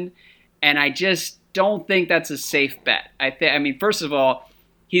season. And I just don't think that's a safe bet. I mean, first of all,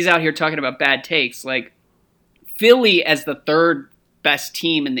 he's out here talking about bad takes. Like, Philly as the third best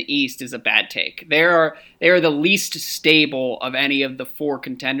team in the East is a bad take. They are the least stable of any of the four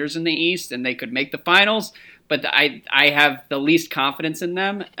contenders in the East, and they could make the finals, but I have the least confidence in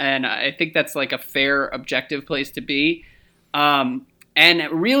them, and I think that's like a fair, objective place to be.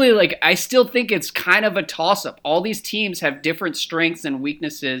 And really, like, I still think it's kind of a toss-up. All these teams have different strengths and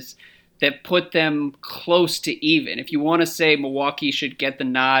weaknesses that put them close to even. If you want to say Milwaukee should get the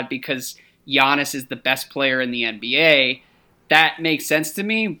nod because Giannis is the best player in the NBA, that makes sense to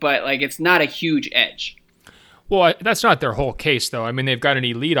me, but like it's not a huge edge. Well, that's not their whole case, though. I mean, they've got an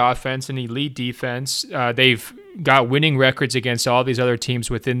elite offense, an elite defense. They've got winning records against all these other teams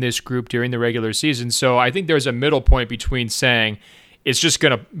within this group during the regular season. So I think there's a middle point between saying it's just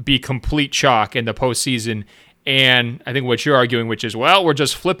going to be complete chalk in the postseason, and I think what you're arguing, which is, well, we're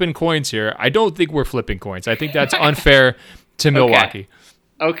just flipping coins here. I don't think we're flipping coins. I think that's unfair to Milwaukee.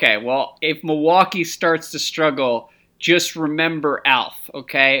 Okay, well, if Milwaukee starts to struggle, just remember Alf,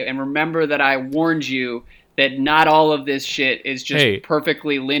 okay? And remember that I warned you that not all of this shit is just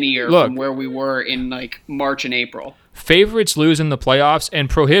perfectly linear from where we were in like March and April. Favorites lose in the playoffs, and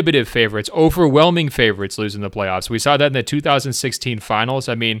prohibitive favorites, overwhelming favorites lose in the playoffs. We saw that in the 2016 finals.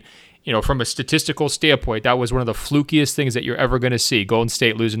 I mean, you know, from a statistical standpoint, that was one of the flukiest things that you're ever going to see, Golden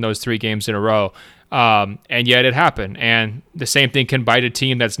State losing those 3 games in a row. And yet it happened. And the same thing can bite a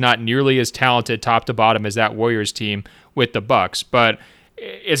team that's not nearly as talented top to bottom as that Warriors team with the Bucks. But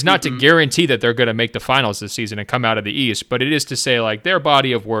it's not to guarantee that they're going to make the finals this season and come out of the East, but it is to say, like, their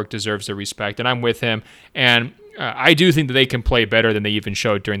body of work deserves the respect, and I'm with him. And I do think that they can play better than they even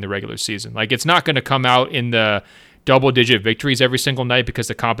showed during the regular season. Like, it's not going to come out in the double-digit victories every single night because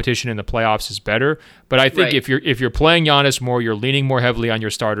the competition in the playoffs is better. But I think if you're playing Giannis more, you're leaning more heavily on your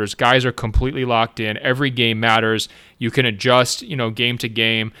starters. Guys are completely locked in. Every game matters. You can adjust, game to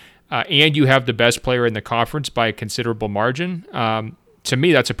game, and you have the best player in the conference by a considerable margin. To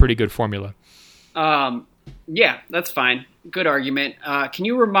me, that's a pretty good formula. Yeah, that's fine. Good argument. Can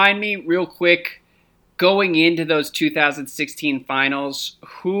you remind me real quick, going into those 2016 finals,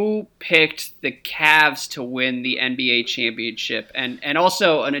 who picked the Cavs to win the NBA championship? And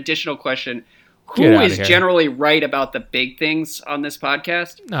also an additional question, who is generally right about the big things on this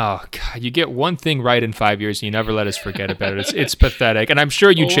podcast? Oh, God, you get one thing right in 5 years and you never let us forget about it. It's pathetic. And I'm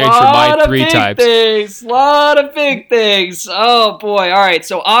sure you changed your mind 3 times. A lot of big things. Oh, boy. All right.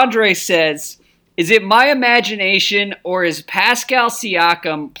 So Andre says, is it my imagination or is Pascal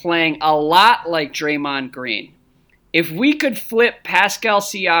Siakam playing a lot like Draymond Green? If we could flip Pascal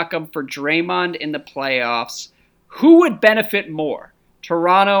Siakam for Draymond in the playoffs, who would benefit more,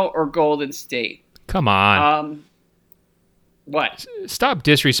 Toronto or Golden State? Come on. What? Stop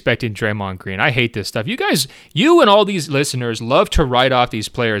disrespecting Draymond Green. I hate this stuff. You and all these listeners love to write off these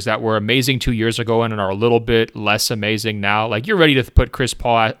players that were amazing 2 years ago and are a little bit less amazing now. Like, you're ready to put Chris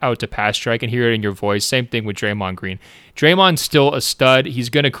Paul out to pasture. I can hear it in your voice. Same thing with Draymond Green. Draymond's still a stud. He's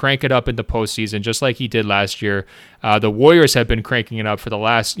going to crank it up in the postseason just like he did last year. The Warriors have been cranking it up for the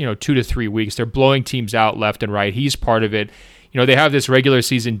last 2 to 3 weeks. They're blowing teams out left and right. He's part of it. They have this regular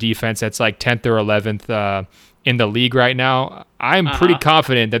season defense that's like 10th or 11th in the league right now. I'm pretty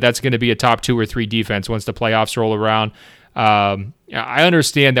confident that that's going to be a top 2 or 3 defense once the playoffs roll around. I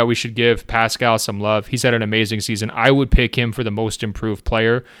understand that we should give Pascal some love. He's had an amazing season. I would pick him for the most improved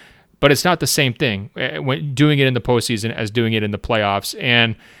player, but it's not the same thing when doing it in the postseason as doing it in the playoffs.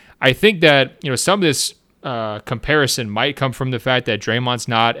 And I think that some of this comparison might come from the fact that Draymond's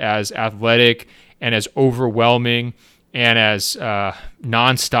not as athletic and as overwhelming and as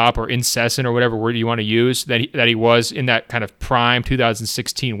nonstop or incessant or whatever word you want to use that he was in that kind of prime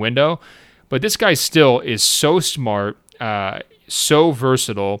 2016 window. But this guy still is so smart, so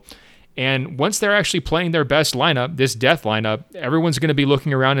versatile. And once they're actually playing their best lineup, this death lineup, everyone's going to be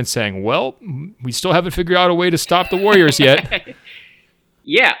looking around and saying, well, we still haven't figured out a way to stop the Warriors yet.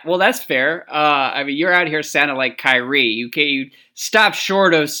 Yeah, well, that's fair. I mean, you're out here sounding like Kyrie. You stop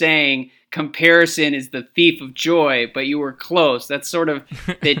short of saying comparison is the thief of joy, but you were close. That's sort of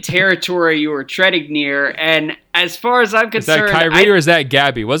the territory you were treading near. And as far as I'm concerned, is that Kyrie or is that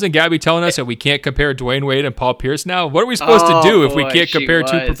Gabby? Wasn't Gabby telling us that we can't compare Dwayne Wade and Paul Pierce now? What are we supposed to do if we can't compare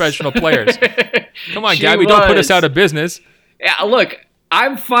 2 professional players? Come on, Gabby, don't put us out of business. Yeah, look,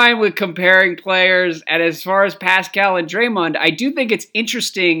 I'm fine with comparing players, and as far as Pascal and Draymond, I do think it's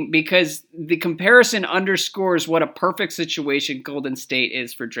interesting because the comparison underscores what a perfect situation Golden State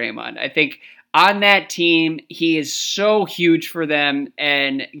is for Draymond. I think on that team, he is so huge for them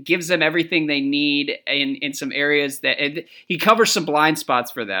and gives them everything they need in some areas that he covers some blind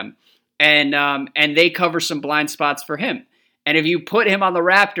spots for them, and they cover some blind spots for him. And if you put him on the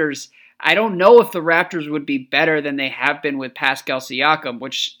Raptors, I don't know if the Raptors would be better than they have been with Pascal Siakam,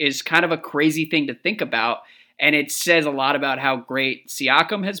 which is kind of a crazy thing to think about. And it says a lot about how great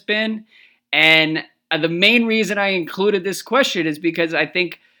Siakam has been. And the main reason I included this question is because I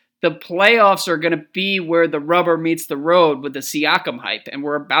think the playoffs are going to be where the rubber meets the road with the Siakam hype. And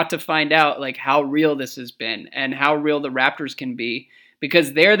we're about to find out like how real this has been and how real the Raptors can be,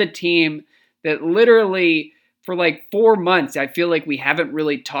 because they're the team that literally for like 4 months, I feel like we haven't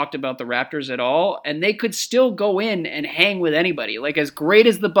really talked about the Raptors at all. And they could still go in and hang with anybody. Like as great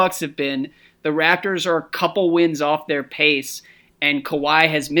as the Bucks have been, the Raptors are a couple wins off their pace, and Kawhi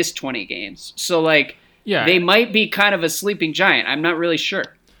has missed 20 games. So like, they might be kind of a sleeping giant. I'm not really sure.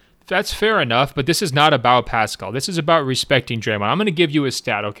 That's fair enough, but this is not about Pascal. This is about respecting Draymond. I'm going to give you a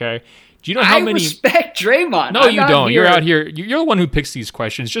stat, okay? Do you know how many? I respect Draymond. No, you don't. You're out here. You're the one who picks these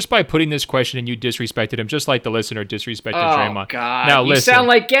questions. Just by putting this question and you disrespected him, just like the listener disrespected Draymond. Oh, God. Now, you sound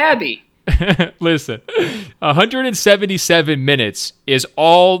like Gabby. Listen, 177 minutes is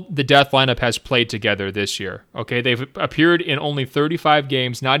all the Death lineup has played together this year. Okay, they've appeared in only 35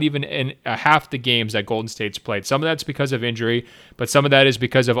 games, not even in half the games that Golden State's played. Some of that's because of injury, but some of that is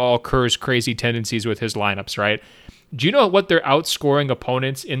because of all Kerr's crazy tendencies with his lineups, right? Do you know what they're outscoring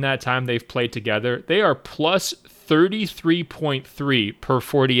opponents in that time they've played together? They are plus 33.3 per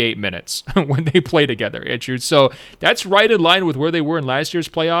 48 minutes when they play together, Andrew. So that's right in line with where they were in last year's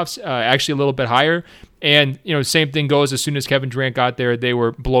playoffs, actually a little bit higher. And, same thing goes as soon as Kevin Durant got there, they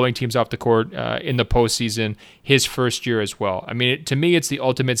were blowing teams off the court in the postseason his first year as well. I mean, to me, it's the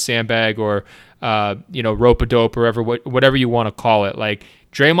ultimate sandbag or, rope-a-dope or whatever you want to call it. Like,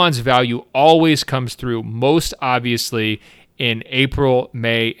 Draymond's value always comes through most obviously in April,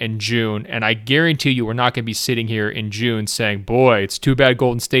 May, and June. And I guarantee you we're not going to be sitting here in June saying, boy, it's too bad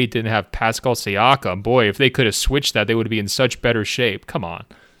Golden State didn't have Pascal Siakam. Boy, if they could have switched that, they would be in such better shape. Come on.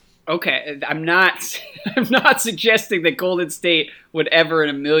 Okay, I'm not suggesting that Golden State would ever in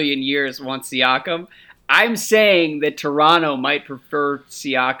a million years want Siakam. I'm saying that Toronto might prefer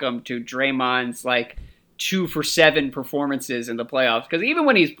Siakam to Draymond's 2-for-7 performances in the playoffs. Because even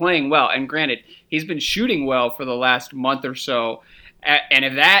when he's playing well, and granted, he's been shooting well for the last month or so, and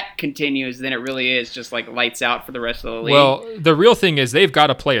if that continues, then it really is just lights out for the rest of the league. Well, the real thing is they've got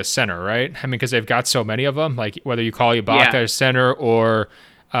to play a center, right? I mean, because they've got so many of them, like whether you call Ibaka a center or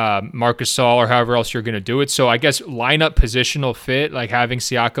Marcus Gasol or however else you're going to do it. So I guess lineup positional fit, like having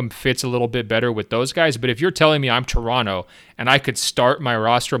Siakam fits a little bit better with those guys. But if you're telling me I'm Toronto and I could start my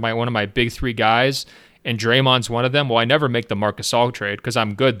roster, one of my big three guys, and Draymond's one of them, well, I never make the Marcus Gasol trade because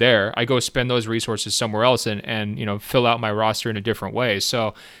I'm good there. I go spend those resources somewhere else and fill out my roster in a different way.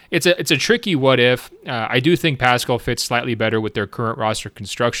 So it's a tricky what if. I do think Pascal fits slightly better with their current roster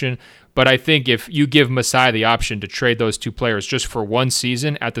construction, but I think if you give Masai the option to trade those two players just for one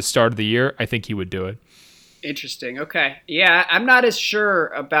season at the start of the year, I think he would do it. Interesting. Okay. Yeah, I'm not as sure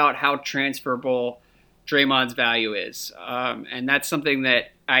about how transferable Draymond's value is, and that's something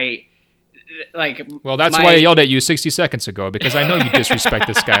that Well, that's why I yelled at you 60 seconds ago, because I know you disrespect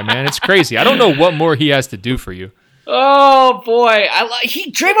this guy, man. It's crazy. I don't know what more he has to do for you. Oh boy,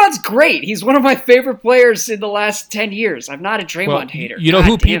 Draymond's great. He's one of my favorite players in the last 10 years. I'm not a Draymond hater. You know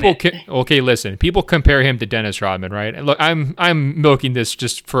who people okay, listen. People compare him to Dennis Rodman, right? And look, I'm milking this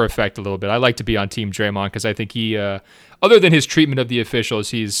just for effect a little bit. I like to be on Team Draymond because I think he other than his treatment of the officials,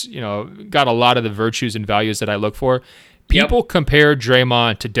 he's, got a lot of the virtues and values that I look for. People compare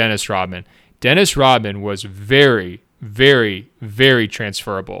Draymond to Dennis Rodman. Dennis Rodman was very, very, very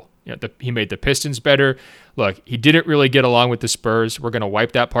transferable. He made the Pistons better. Look, he didn't really get along with the Spurs. We're going to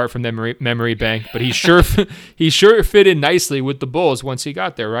wipe that part from the memory bank. But he sure fit in nicely with the Bulls once he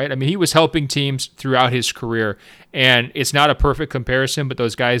got there, right? I mean, he was helping teams throughout his career. And it's not a perfect comparison, but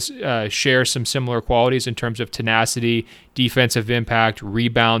those guys share some similar qualities in terms of tenacity, defensive impact,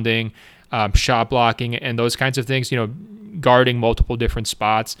 rebounding, shot blocking, and those kinds of things, guarding multiple different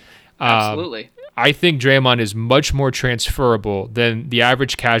spots. Absolutely. I think Draymond is much more transferable than the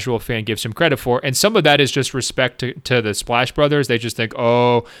average casual fan gives him credit for. And some of that is just respect to the Splash Brothers. They just think,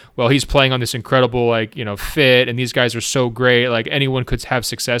 oh, well, he's playing on this incredible, fit, and these guys are so great. Like, anyone could have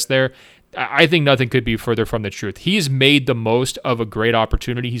success there. I think nothing could be further from the truth. He's made the most of a great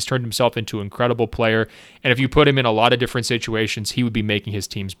opportunity. He's turned himself into an incredible player. And if you put him in a lot of different situations, he would be making his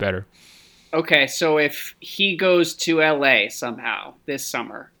teams better. Okay, so if he goes to LA somehow this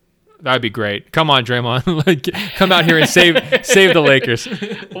summer, That'd be great. Come on, Draymond. Like, come out here and save the Lakers.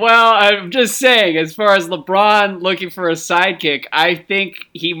 Well, I'm just saying, as far as LeBron looking for a sidekick, I think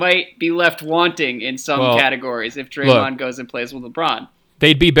he might be left wanting in some categories if Draymond goes and plays with LeBron.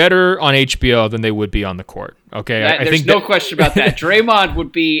 They'd be better on HBO than they would be on the court. Okay, there's no question about that. Draymond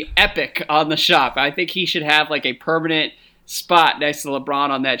would be epic on the shop. I think he should have like a permanent spot next to LeBron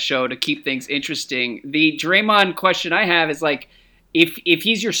on that show to keep things interesting. The Draymond question I have is like, if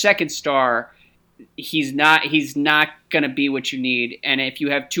he's your second star, he's not going to be what you need. And if you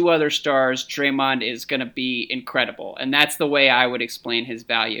have two other stars, Draymond is going to be incredible. And that's the way I would explain his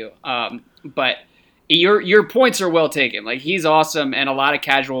value. But your points are well taken. Like, he's awesome, and a lot of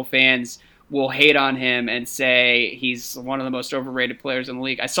casual fans will hate on him and say he's one of the most overrated players in the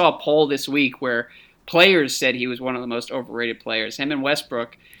league. I saw a poll this week where players said he was one of the most overrated players, him and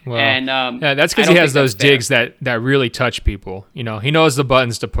Westbrook. Well, and yeah, that's because he has those digs that really touch people. You know, he knows the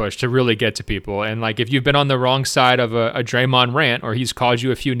buttons to push to really get to people. And like, if you've been on the wrong side of a Draymond rant, or he's called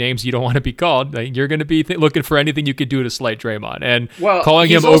you a few names you don't want to be called, like, you're going to be looking for anything you could do to slight Draymond. And calling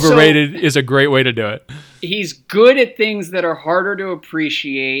him overrated is a great way to do it. He's good at things that are harder to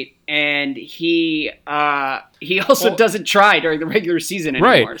appreciate, and he also doesn't try during the regular season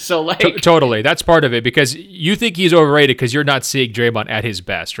anymore. Right. So like, totally, that's part of it, because you think he's overrated because you're not seeing Draymond at his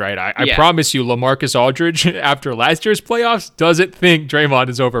best, right? I promise you, LaMarcus Aldridge after last year's playoffs doesn't think Draymond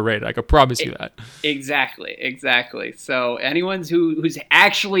is overrated. I can promise you that. Exactly. So anyone who's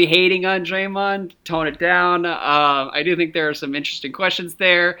actually hating on Draymond, tone it down. I do think there are some interesting questions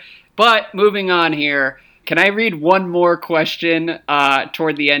there, but moving on here. Can I read one more question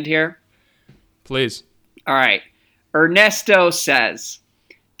toward the end here? Please. All right. Ernesto says,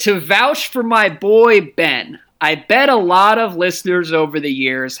 to vouch for my boy Ben, I bet a lot of listeners over the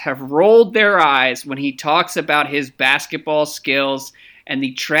years have rolled their eyes when he talks about his basketball skills and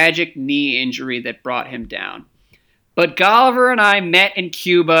the tragic knee injury that brought him down. But Golliver and I met in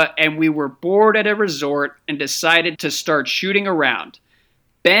Cuba, and we were bored at a resort and decided to start shooting around.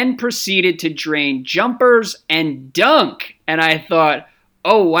 Ben proceeded to drain jumpers and dunk. And I thought,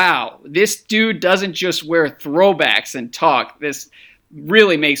 oh, wow, this dude doesn't just wear throwbacks and talk. This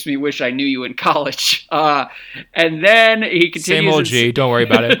really makes me wish I knew you in college. And then he continues. Same old G, don't worry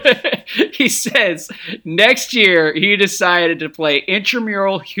about it. He says, next year he decided to play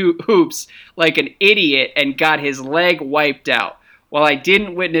intramural hoops like an idiot and got his leg wiped out. While I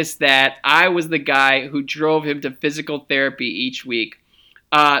didn't witness that, I was the guy who drove him to physical therapy each week.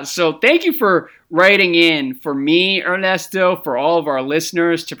 So thank you for writing in for me, Ernesto, for all of our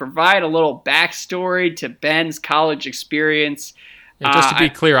listeners, to provide a little backstory to Ben's college experience. Yeah, just to be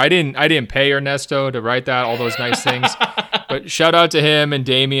clear, I didn't pay Ernesto to write that, all those nice things. But shout out to him and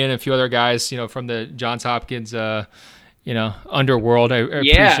Damian and a few other guys, from the Johns Hopkins, underworld. I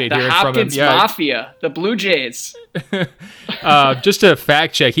appreciate hearing from him. Yeah. Mafia, the Blue Jays. Just a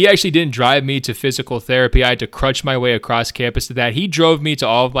fact check. He actually didn't drive me to physical therapy. I had to crutch my way across campus to that. He drove me to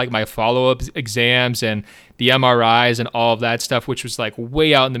all of like my follow-up exams and the MRIs and all of that stuff, which was like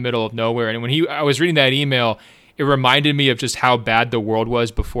way out in the middle of nowhere. And when I was reading that email, it reminded me of just how bad the world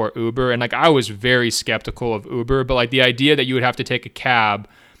was before Uber. And like, I was very skeptical of Uber, but like the idea that you would have to take a cab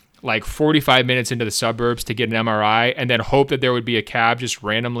like 45 minutes into the suburbs to get an MRI and then hope that there would be a cab just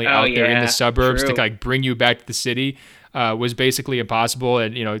randomly out there in the suburbs to like bring you back to the city was basically impossible.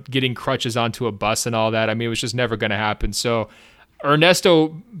 And, getting crutches onto a bus and all that, I mean, it was just never going to happen. So Ernesto,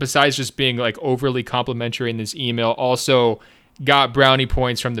 besides just being like overly complimentary in this email, also got brownie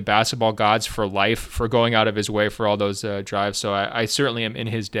points from the basketball gods for life for going out of his way for all those drives. So I certainly am in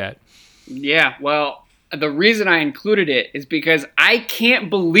his debt. Yeah, well, the reason I included it is because I can't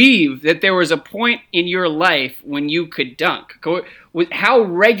believe that there was a point in your life when you could dunk. How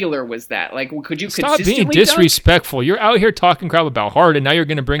regular was that? Like, could you consistently Stop being disrespectful. Dunk? You're out here talking crap about hard, and now you're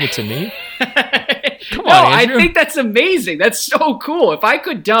going to bring it to me? Come on, Andrew. I think that's amazing. That's so cool. If I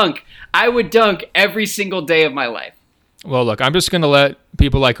could dunk, I would dunk every single day of my life. Well, look, I'm just going to let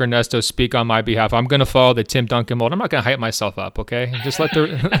people like Ernesto speak on my behalf. I'm going to follow the Tim Duncan mold. I'm not going to hype myself up, okay? Just let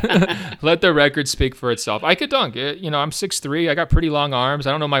the let the record speak for itself. I could dunk. I'm 6'3". I got pretty long arms.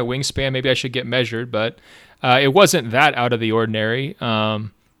 I don't know my wingspan. Maybe I should get measured, but it wasn't that out of the ordinary.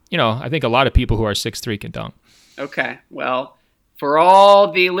 I think a lot of people who are 6'3" can dunk. Okay, well, for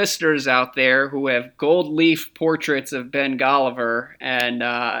all the listeners out there who have gold leaf portraits of Ben Golliver and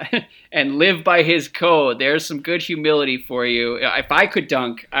and live by his code, there's some good humility for you. If I could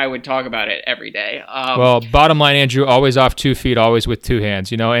dunk, I would talk about it every day. Well, bottom line, Andrew, always off 2 feet, always with 2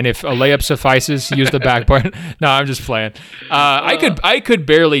 hands, and if a layup suffices, use the backboard. No, I'm just playing. I could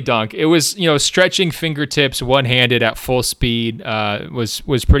barely dunk. It was, stretching fingertips one-handed at full speed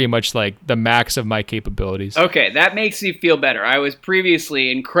was pretty much like the max of my capabilities. Okay, that makes me feel better. I was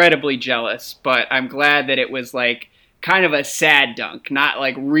previously incredibly jealous, but I'm glad that it was like kind of a sad dunk, not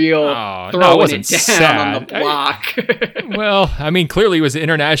like real throwing it down sad. On the block. Well, I mean, clearly he was an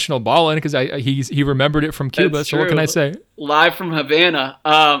international balling because he remembered it from Cuba. That's so true. What can I say? Live from Havana.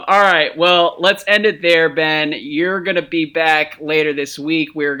 All right, well, let's end it there, Ben. You're going to be back later this week.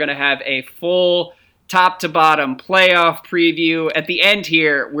 We're going to have a full top to bottom playoff preview. At the end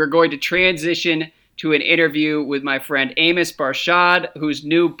here, we're going to transition to an interview with my friend Amos Barshad, whose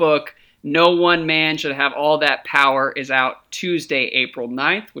new book, No One Man Should Have All That Power, is out Tuesday, April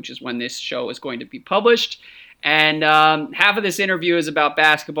 9th, which is when this show is going to be published. And half of this interview is about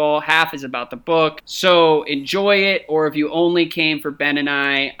basketball, half is about the book. So enjoy it, or if you only came for Ben and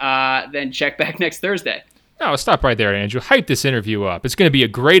I, then check back next Thursday. No, stop right there, Andrew. Hype this interview up. It's going to be a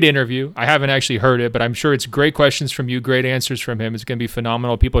great interview. I haven't actually heard it, but I'm sure it's great questions from you, great answers from him. It's going to be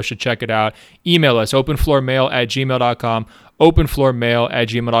phenomenal. People should check it out. Email us, openfloormail@gmail.com,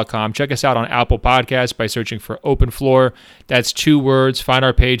 openfloormail@gmail.com. Check us out on Apple Podcasts by searching for Open Floor. That's 2 words. Find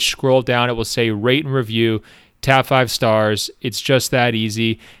our page, scroll down. It will say rate and review. Tap 5 stars. It's just that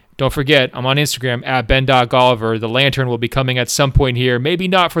easy. Don't forget, I'm on Instagram at ben.golliver. The lantern will be coming at some point here. Maybe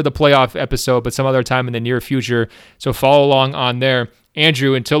not for the playoff episode, but some other time in the near future. So follow along on there.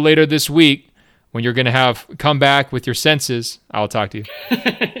 Andrew, until later this week, when you're going to have come back with your senses, I'll talk to you.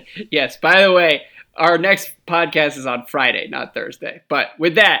 Yes, by the way, our next podcast is on Friday, not Thursday. But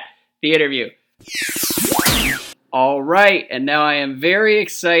with that, the interview. All right, and now I am very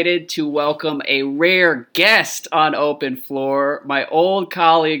excited to welcome a rare guest on Open Floor, my old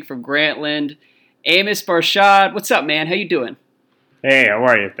colleague from Grantland, Amos Barshad. What's up, man? How you doing? Hey, how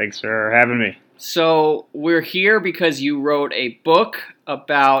are you? Thanks for having me. So we're here because you wrote a book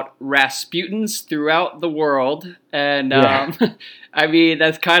about Rasputins throughout the world, and I mean,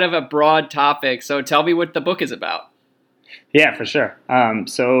 that's kind of a broad topic, so tell me what the book is about. Yeah, for sure.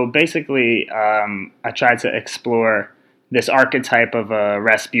 So basically, I tried to explore this archetype of a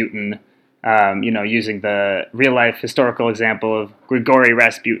Rasputin, using the real-life historical example of Grigory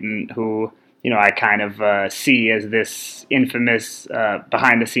Rasputin, who, I kind of see as this infamous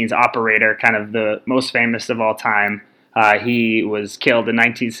behind-the-scenes operator, kind of the most famous of all time. He was killed in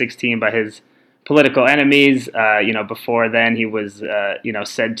 1916 by his political enemies. Before then, he was,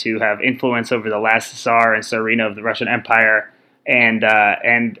 said to have influence over the last Tsar and Tsarina of the Russian Empire. And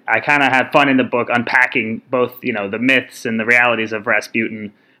I kind of have fun in the book unpacking both, the myths and the realities of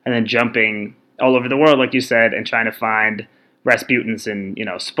Rasputin, and then jumping all over the world, like you said, and trying to find Rasputins in,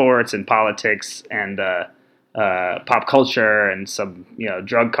 sports and politics and pop culture and some,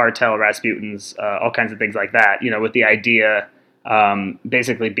 drug cartel Rasputins, all kinds of things like that, with the idea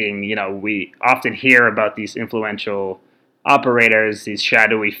basically being, we often hear about these influential operators, these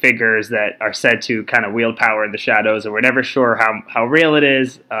shadowy figures that are said to kind of wield power in the shadows, and we're never sure how real it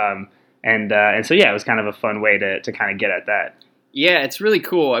is. And so, yeah, it was kind of a fun way to kind of get at that. Yeah, it's really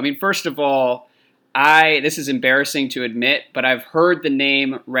cool. I mean, first of all, this is embarrassing to admit, but I've heard the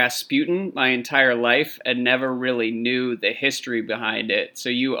name Rasputin my entire life and never really knew the history behind it. So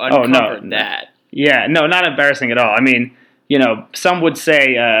you uncovered that. Yeah, no, not embarrassing at all. I mean, some would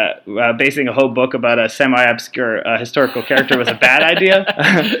say basing a whole book about a semi-obscure historical character was a bad idea.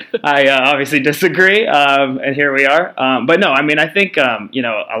 I obviously disagree, and here we are. But no, I mean, I think, a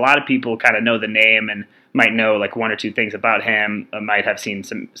lot of people kind of know the name and might know like 1 or 2 things about him, might have seen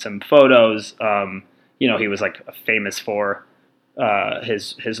some photos. He was like famous for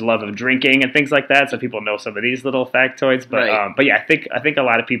his love of drinking and things like that. So people know some of these little factoids. But right. But yeah, I think a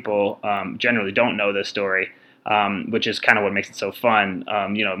lot of people generally don't know this story. Which is kind of what makes it so fun.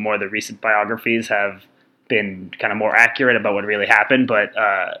 More of the recent biographies have been kind of more accurate about what really happened, but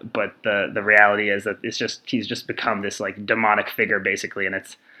the reality is that he's just become this like demonic figure basically, and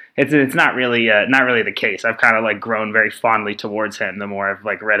it's not really the case. I've kind of like grown very fondly towards him the more I've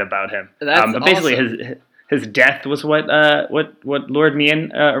like read about him. But basically awesome. his death was what lured me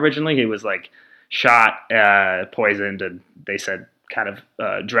in originally. He was like shot, poisoned, and they said kind of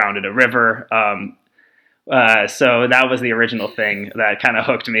drowned in a river. So that was the original thing that kind of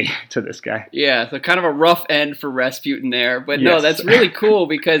hooked me to this guy. Yeah, so kind of a rough end for Rasputin there. But yes. No, that's really cool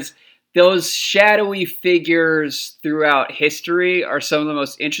because those shadowy figures throughout history are some of the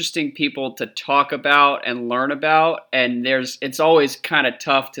most interesting people to talk about and learn about. And it's always kind of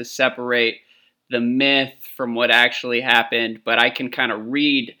tough to separate the myth from what actually happened, but I can kind of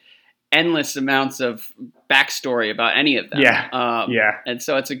read endless amounts of backstory about any of them. Yeah. And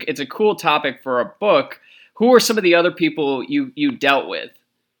so it's a cool topic for a book. Who are some of the other people you dealt with?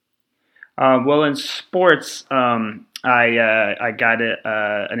 Well, in sports, I got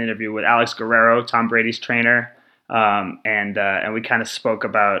an interview with Alex Guerrero, Tom Brady's trainer, and we kind of spoke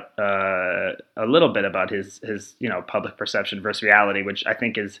about a little bit about his public perception versus reality, which I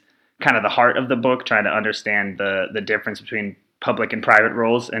think is kind of the heart of the book, trying to understand the difference between public and private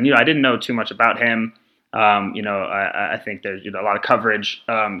roles. And I didn't know too much about him. I think there's a lot of coverage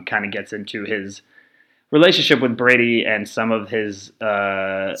kind of gets into his relationship with Brady and some of his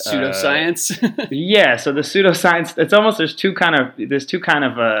pseudoscience. Yeah, so the pseudoscience. It's almost there's two kind of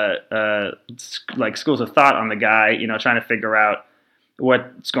like schools of thought on the guy. Trying to figure out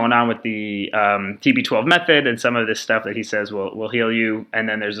what's going on with the TB12 method and some of this stuff that he says will heal you. And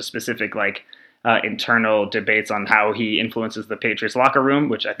then there's a specific internal debates on how he influences the Patriots locker room,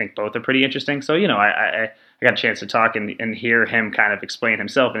 which I think both are pretty interesting. So I got a chance to talk and hear him kind of explain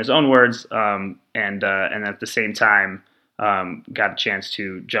himself in his own words, and at the same time got a chance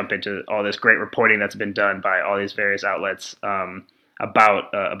to jump into all this great reporting that's been done by all these various outlets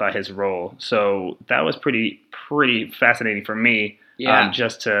about his role. So that was pretty fascinating for me. Yeah.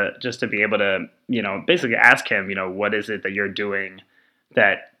 Just to be able to basically ask him what is it that you're doing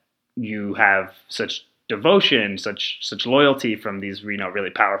that you have such devotion, such loyalty from these really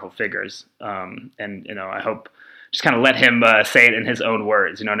powerful figures, and I hope just kind of let him say it in his own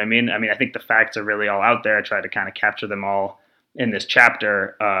words. You know what I mean? I think the facts are really all out there. I try to kind of capture them all in this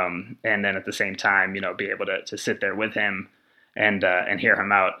chapter, and then at the same time, be able to sit there with him and hear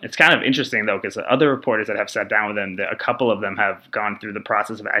him out. It's kind of interesting though, because the other reporters that have sat down with him, a couple of them have gone through the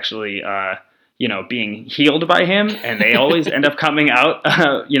process of actually being healed by him, and they always end up coming out,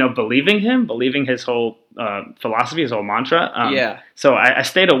 believing his whole philosophy, his whole mantra. So I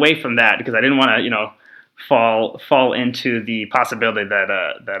stayed away from that because I didn't want to, fall into the possibility that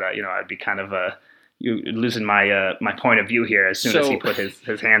I'd be kind of losing my point of view here as soon as he put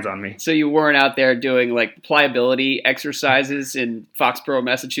his hands on me. So you weren't out there doing pliability exercises in Foxborough,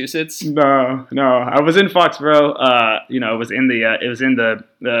 Massachusetts? No. I was in Foxborough. It was in their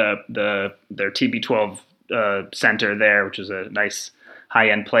TB12 center there, which is a nice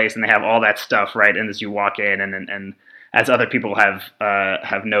high-end place, and they have all that stuff right. And as you walk in, and as other people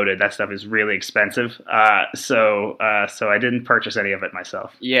have noted, that stuff is really expensive. So I didn't purchase any of it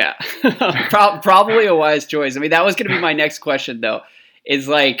myself. Yeah, probably a wise choice. That was going to be my next question, though. Is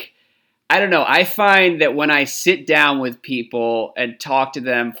I don't know. I find that when I sit down with people and talk to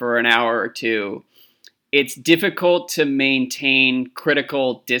them for an hour or two, it's difficult to maintain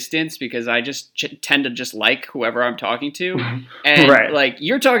critical distance because I just tend to just like whoever I'm talking to. And right.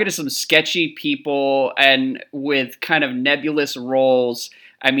 You're talking to some sketchy people and with kind of nebulous roles.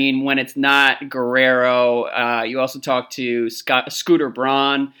 When it's not Guerrero, you also talk to Scooter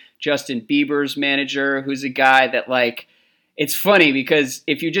Braun, Justin Bieber's manager, who's a guy that it's funny because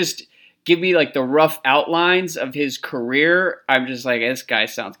if you just give me the rough outlines of his career, I'm just this guy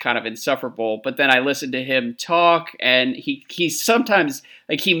sounds kind of insufferable. But then I listen to him talk, and he sometimes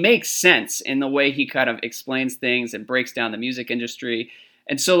he makes sense in the way he kind of explains things and breaks down the music industry.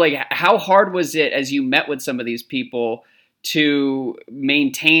 And so how hard was it as you met with some of these people to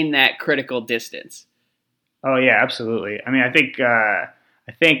maintain that critical distance? Oh yeah, absolutely. I think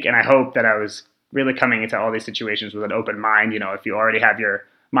and I hope that I was really coming into all these situations with an open mind. If you already have your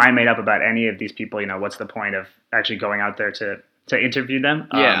mind made up about any of these people, what's the point of actually going out there to interview them?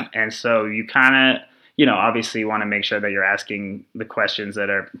 Yeah. And so you kind of, obviously want to make sure that you're asking the questions that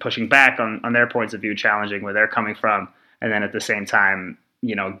are pushing back on their points of view, challenging where they're coming from. And then at the same time,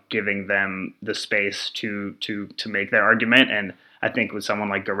 giving them the space to make their argument. And I think with someone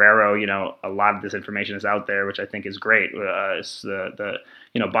like Guerrero, a lot of this information is out there, which I think is great. It's the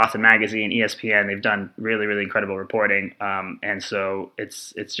Boston Magazine, ESPN, they've done really, really incredible reporting. And so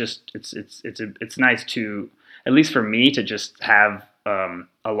it's nice to, at least for me, to just have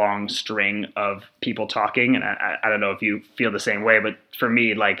a long string of people talking. And I don't know if you feel the same way, but for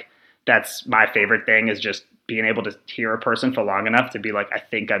me, that's my favorite thing, is just being able to hear a person for long enough to be I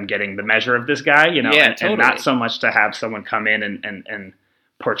think I'm getting the measure of this guy, totally. And not so much to have someone come in and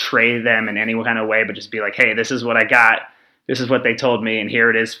portray them in any kind of way, but just be hey, this is what I got. This is what they told me, and here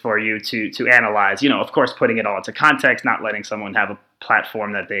it is for you to analyze. Of course, putting it all into context, not letting someone have a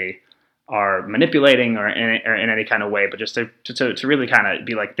platform that they are manipulating or in any kind of way, but just to really kind of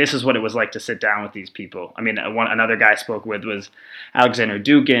be like, this is what it was like to sit down with these people. I mean, another guy I spoke with was Alexander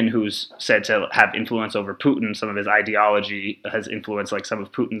Dugin, who's said to have influence over Putin. Some of his ideology has influenced like some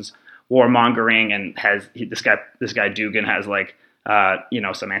of Putin's warmongering, and this guy Dugin has like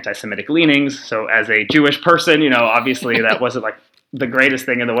some anti-Semitic leanings. So as a Jewish person, obviously that wasn't like the greatest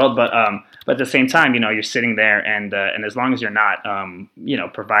thing in the world, but at the same time, you're sitting there and as long as you're not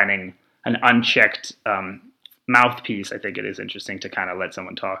providing an unchecked mouthpiece, I think it is interesting to kind of let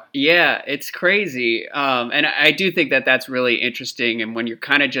someone talk. Yeah, it's crazy. And I do think that that's really interesting. And when you're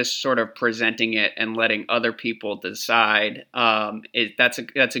kind of just sort of presenting it and letting other people decide, that's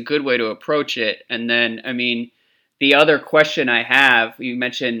a good way to approach it. And then, I mean, the other question I have, you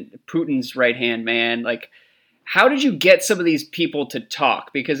mentioned Putin's right-hand man, like, how did you get some of these people to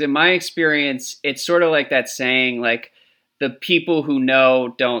talk? Because in my experience, it's sort of like that saying, like, the people who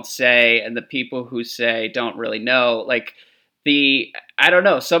know don't say, and the people who say don't really know. Like I don't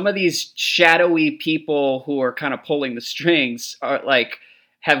know, some of these shadowy people who are kind of pulling the strings are like,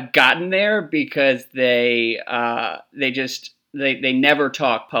 have gotten there because they never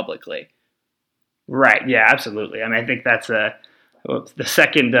talk publicly. Right. Yeah, absolutely. I mean, I think that's the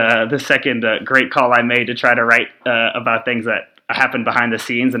second great call I made to try to write about things that happen behind the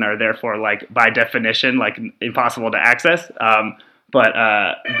scenes and are therefore like by definition like impossible to access. But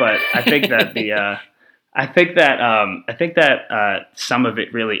I think that some of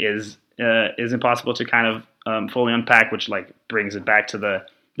it really is impossible to kind of fully unpack, which like brings it back to the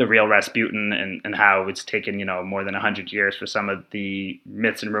real Rasputin and how it's taken more than 100 years for some of the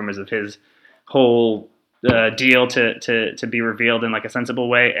myths and rumors of his whole deal to be revealed in like a sensible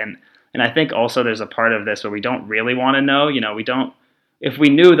way. And I think also there's a part of this where we don't really want to know, if we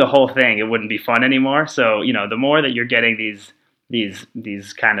knew the whole thing, it wouldn't be fun anymore. So, the more that you're getting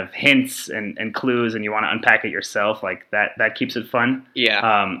these kind of hints and clues and you want to unpack it yourself, like that keeps it fun.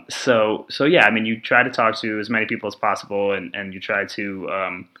 Yeah. So yeah, I mean, you try to talk to as many people as possible and you try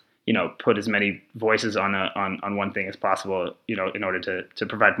to, put as many voices on one thing as possible, in order to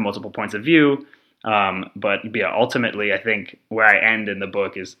provide multiple points of view. But yeah, ultimately, I think where I end in the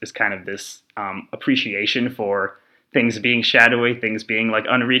book is kind of this appreciation for things being shadowy, things being like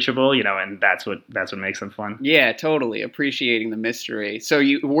unreachable, and that's what makes them fun. Yeah, totally appreciating the mystery. So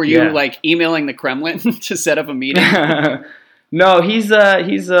were you like emailing the Kremlin to set up a meeting? No, he's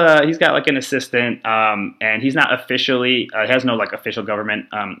got like an assistant, and he's not officially has no like official government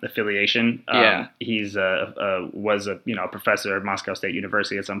affiliation. He's was a professor at Moscow State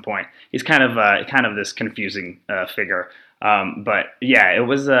University at some point. He's kind of this confusing figure. But yeah, it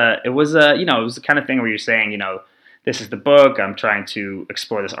was it was the kind of thing where you're saying, this is the book. I'm trying to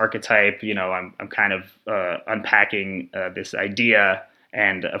explore this archetype. I'm kind of unpacking this idea,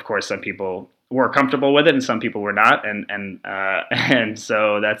 and of course, some people were comfortable with it, and some people were not, and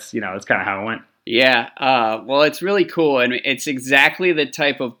so that's that's kind of how it went. Yeah, well, it's really cool, and it's exactly the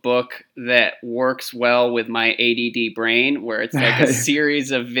type of book that works well with my ADD brain, where it's like a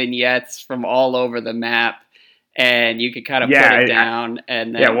series of vignettes from all over the map, and you can kind of put it down.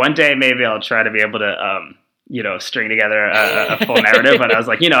 And then, one day maybe I'll try to be able to string together a full narrative. But I was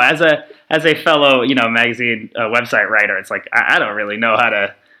like, as a fellow magazine website writer, it's like I don't really know how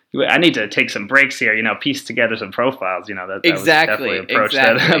to. I need to take some breaks here, piece together some profiles, that exactly, was definitely an approach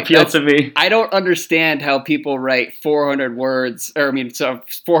that appealed to me. I don't understand how people write 400 words,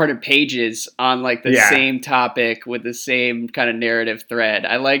 400 pages on like the same topic with the same kind of narrative thread.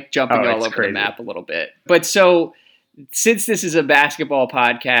 I like jumping all over the map a little bit. But so, since this is a basketball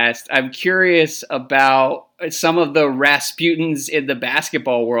podcast, I'm curious about some of the Rasputins in the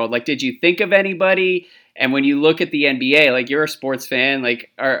basketball world. Like, did you think of anybody? And when you look at the NBA, like you're a sports fan,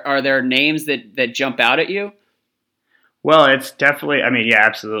 like are there names that jump out at you? Well, it's definitely. I mean, yeah,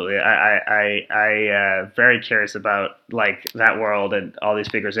 absolutely. I very curious about like that world and all these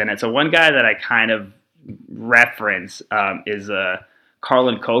figures in it. So one guy that I kind of reference is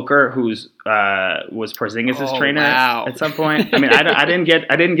Carlin Coker, who's was Porzingis' trainer at some point. I mean, I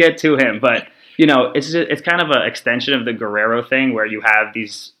didn't get to him, but it's kind of an extension of the Guerrero thing where you have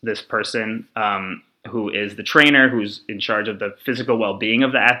this person. Who is the trainer, who's in charge of the physical well-being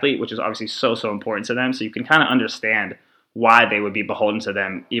of the athlete, which is obviously so important to them. So you can kind of understand why they would be beholden to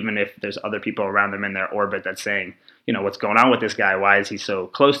them, even if there's other people around them in their orbit that's saying, what's going on with this guy? Why is he so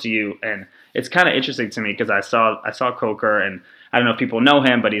close to you? And it's kind of interesting to me because I saw Coker, and I don't know if people know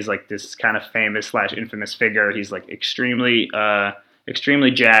him, but he's like this kind of famous / infamous figure. He's like extremely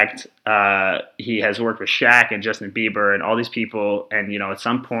jacked. He has worked with Shaq and Justin Bieber and all these people. And, at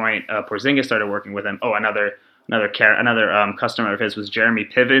some point, Porzingis started working with him. Oh, another another customer of his was Jeremy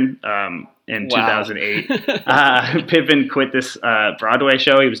Piven in Wow. 2008. Piven quit this Broadway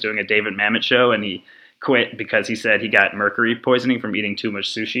show. He was doing a David Mamet show, and he quit because he said he got mercury poisoning from eating too much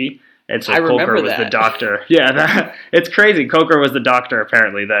sushi. And so I remember Coker was that. the doctor. Yeah, it's crazy. Coker was the doctor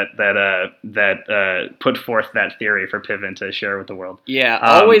apparently that put forth that theory for Piven to share with the world. Yeah,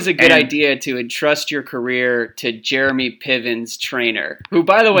 always a good idea to entrust your career to Jeremy Piven's trainer, who,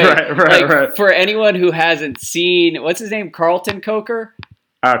 by the way, right. for anyone who hasn't seen, what's his name, Carlton Coker?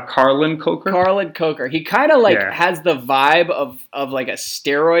 Carlin Coker. Carlin Coker. He kind of has the vibe of like a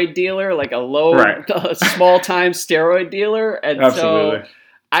steroid dealer, like a small time steroid dealer, and Absolutely. so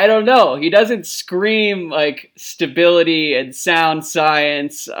I don't know. He doesn't scream like stability and sound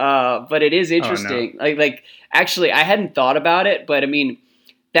science, but it is interesting. Oh, no. Like actually, I hadn't thought about it, but I mean,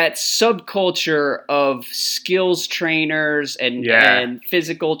 that subculture of skills trainers and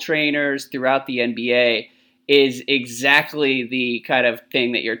physical trainers throughout the NBA is exactly the kind of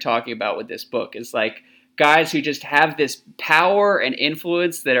thing that you're talking about with this book. Is like guys who just have this power and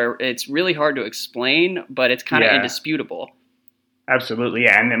influence it's really hard to explain, but it's kind of indisputable. Absolutely,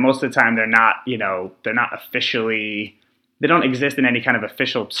 yeah. And then most of the time they're not officially, they don't exist in any kind of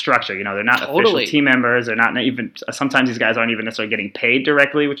official structure. They're not official team members. They're not even, sometimes these guys aren't even necessarily getting paid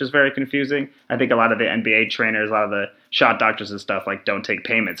directly, which is very confusing. I think a lot of the NBA trainers, a lot of the shot doctors and stuff don't take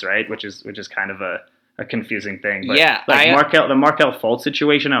payments, right? Which is kind of a confusing thing. But the Markelle Fultz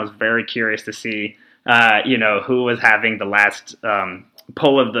situation, I was very curious to see, who was having the last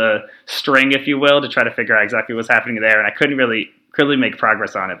pull of the string, if you will, to try to figure out exactly what's happening there. And I couldn't really make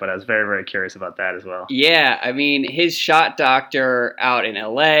progress on it, but I was very, very curious about that as well. Yeah, I mean, his shot doctor out in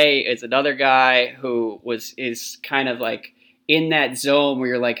LA is another guy who is kind of like in that zone where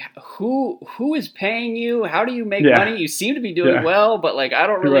you're like, who is paying you? How do you make money? You seem to be doing well, but like I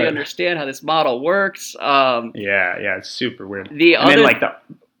don't really understand how this model works. It's super weird.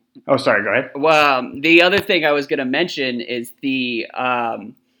 Sorry, go ahead. The other thing I was going to mention is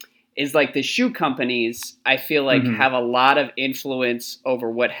like the shoe companies, I feel like have a lot of influence over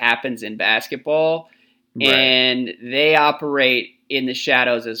what happens in basketball, and they operate in the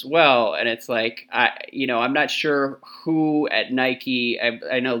shadows as well. And it's like, I'm not sure who at Nike,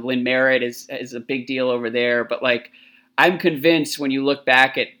 I know Lynn Merritt is a big deal over there, but like, I'm convinced when you look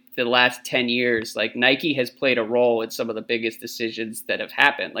back at the last 10 years, like Nike has played a role in some of the biggest decisions that have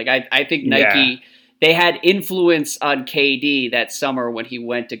happened. Like I think Nike, they had influence on KD that summer when he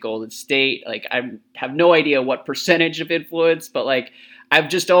went to Golden State. Like I have no idea what percentage of influence, but like I've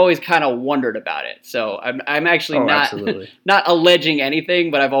just always kind of wondered about it. So I'm actually not alleging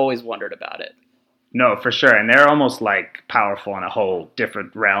anything, but I've always wondered about it. No, for sure. And they're almost like powerful in a whole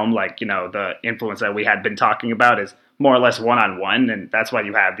different realm. Like, the influence that we had been talking about is more or less one-on-one. And that's why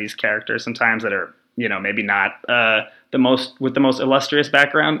you have these characters sometimes that are, maybe not the most illustrious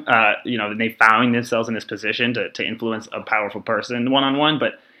background. They found themselves in this position to influence a powerful person one-on-one.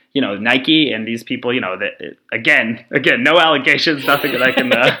 But Nike and these people, that again, no allegations, nothing that I can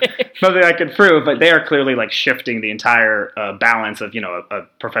nothing I can prove, but they are clearly like shifting the entire balance of a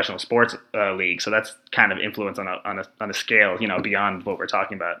professional sports league. So that's kind of influence on a scale beyond what we're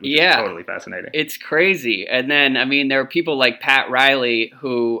talking about, which is totally fascinating. It's crazy. And then I mean there are people like Pat Riley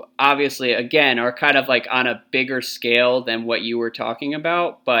who obviously again are kind of like on a bigger scale than what you were talking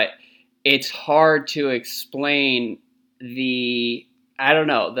about, but it's hard to explain the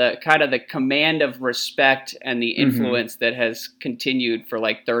kind of the command of respect and the influence that has continued for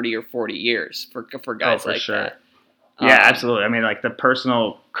like 30 or 40 years for guys like that. Yeah, absolutely. I mean, like the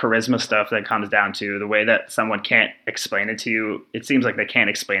personal charisma stuff that comes down to the way that someone can't explain it to you. It seems like they can't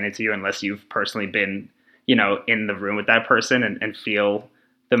explain it to you unless you've personally been, in the room with that person and feel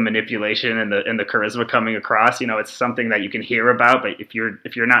the manipulation and the charisma coming across. It's something that you can hear about, but if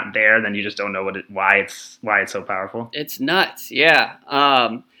you're not there, then you just don't know why it's so powerful. It's nuts. Yeah.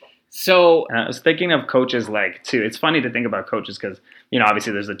 So I was thinking of coaches too. It's funny to think about coaches because,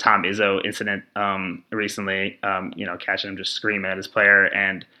 obviously there's the Tom Izzo incident recently, catching him just screaming at his player.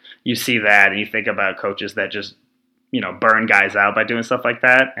 And you see that and you think about coaches that just, burn guys out by doing stuff like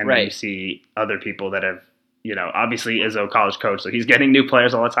that. And then you see other people that have, obviously Izzo, college coach, so he's getting new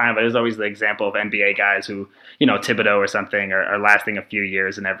players all the time, but there's always the example of NBA guys who, Thibodeau or something are lasting a few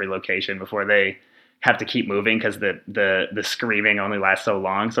years in every location before they have to keep moving because the screaming only lasts so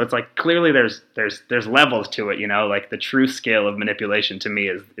long. So it's like clearly there's levels to it, like the true scale of manipulation to me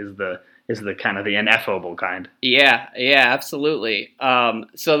is the kind of the ineffable kind. Yeah, absolutely.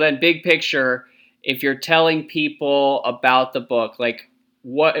 So then big picture, if you're telling people about the book, like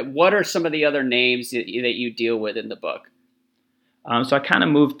what are some of the other names that you deal with in the book? So I kind of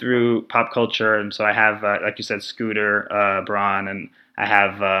moved through pop culture, and so I have, like you said, Scooter Braun, and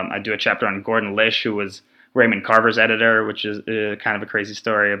I do a chapter on Gordon Lish, who was Raymond Carver's editor, which is kind of a crazy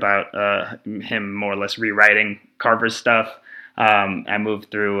story about him more or less rewriting Carver's stuff. I moved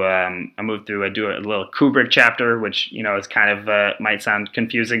through. I do a little Kubrick chapter, which is kind of might sound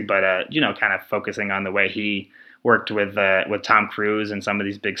confusing, but kind of focusing on the way he worked with Tom Cruise and some of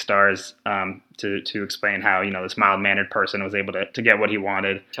these big stars to explain how this mild-mannered person was able to get what he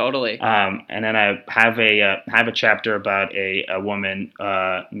wanted. Totally. And then I have a chapter about a woman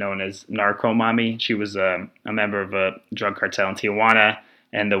known as Narcomami. She was a member of a drug cartel in Tijuana,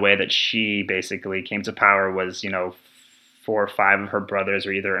 and the way that she basically came to power was 4 or 5 of her brothers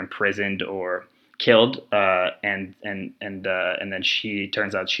were either imprisoned or killed, and then she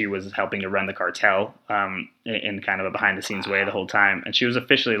turns out she was helping to run the cartel in kind of a behind the scenes way the whole time, and she was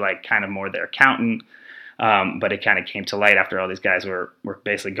officially like kind of more their accountant, but it kind of came to light after all these guys were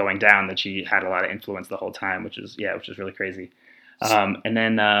basically going down that she had a lot of influence the whole time, which is really crazy. And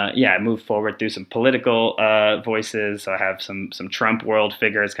then I moved forward through some political voices. So I have some Trump world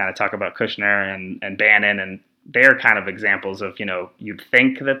figures kind of talk about Kushner and Bannon, and they're kind of examples of, you'd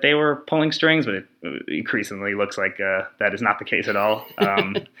think that they were pulling strings, but it increasingly looks like that is not the case at all.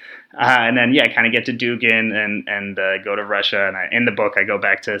 And then, kind of get to Dugin and go to Russia. And in the book, I go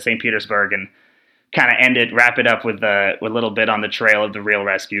back to St. Petersburg and kind of wrap it up with a little bit on the trail of the real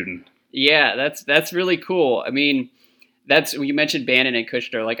Rasputin. Yeah, that's really cool. I mean, you mentioned Bannon and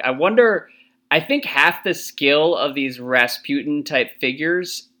Kushner. Like, I think half the skill of these Rasputin type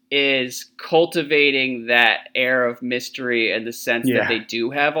figures is cultivating that air of mystery and the sense that they do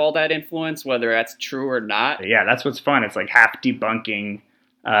have all that influence, whether that's true or not. Yeah, that's what's fun. It's like half debunking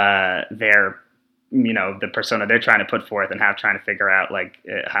their, the persona they're trying to put forth, and half trying to figure out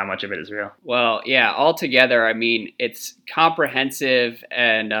how much of it is real. Well, yeah, altogether, I mean, it's comprehensive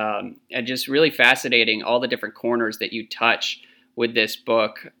and just really fascinating, all the different corners that you touch with this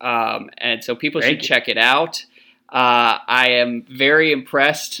book. And so people should check it out. I am very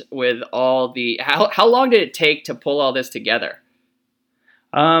impressed with all how long did it take to pull all this together?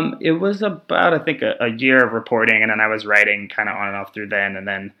 It was about, I think, a year of reporting, and then I was writing kind of on and off through then, and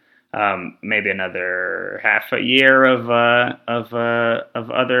then maybe another half a year of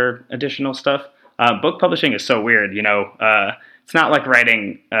other additional stuff. Book publishing is so weird, it's not like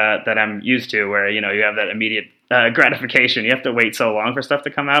writing that I'm used to, where you have that immediate gratification. You have to wait so long for stuff to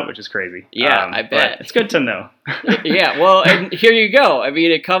come out, which is crazy. Yeah, I bet. It's good to know. Yeah, well, and here you go. I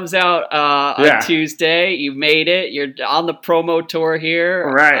mean, it comes out on Tuesday. You made it. You're on the promo tour here.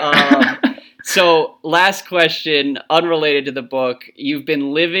 Right. So, last question, unrelated to the book. You've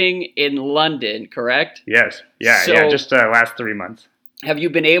been living in London, correct? Yes. Yeah, just last 3 months. Have you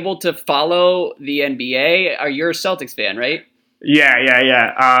been able to follow the NBA? You're a Celtics fan, right? Yeah.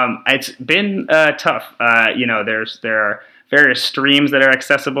 It's been tough. There are various streams that are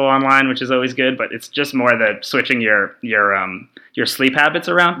accessible online, which is always good, but it's just more the switching your sleep habits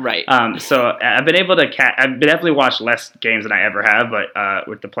around. Right. So I've been able to I've definitely watched less games than I ever have, but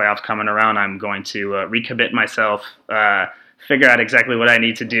with the playoffs coming around, I'm going to recommit myself, figure out exactly what I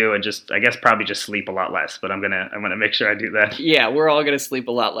need to do, and probably just sleep a lot less. But I'm gonna make sure I do that. Yeah, we're all gonna sleep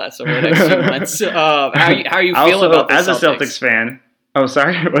a lot less over the next few months. How are you feeling about the Celtics? As a Celtics fan? Oh,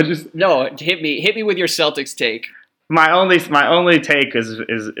 sorry. No, hit me with your Celtics take. My only take is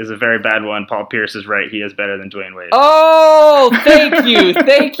a very bad one. Paul Pierce is right. He is better than Dwayne Wade. Oh,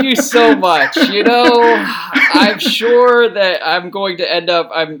 thank you so much. I'm sure that I'm going to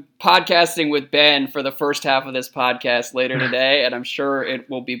I'm podcasting with Ben for the first half of this podcast later today, and I'm sure it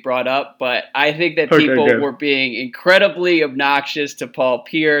will be brought up. But I think that people were being incredibly obnoxious to Paul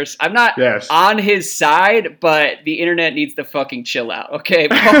Pierce. I'm not on his side, but the internet needs to fucking chill out. Okay,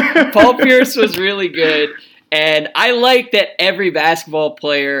 Paul Pierce was really good. And I like that every basketball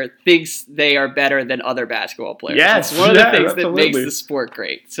player thinks they are better than other basketball players. Yes, it's one of the things that makes the sport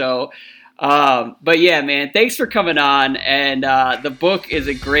great. So, but yeah, man, thanks for coming on. And the book is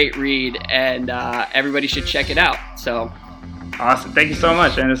a great read, and everybody should check it out. So, awesome. Thank you so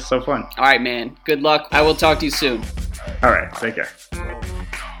much, man. This is so fun. All right, man. Good luck. I will talk to you soon. All right. Take care.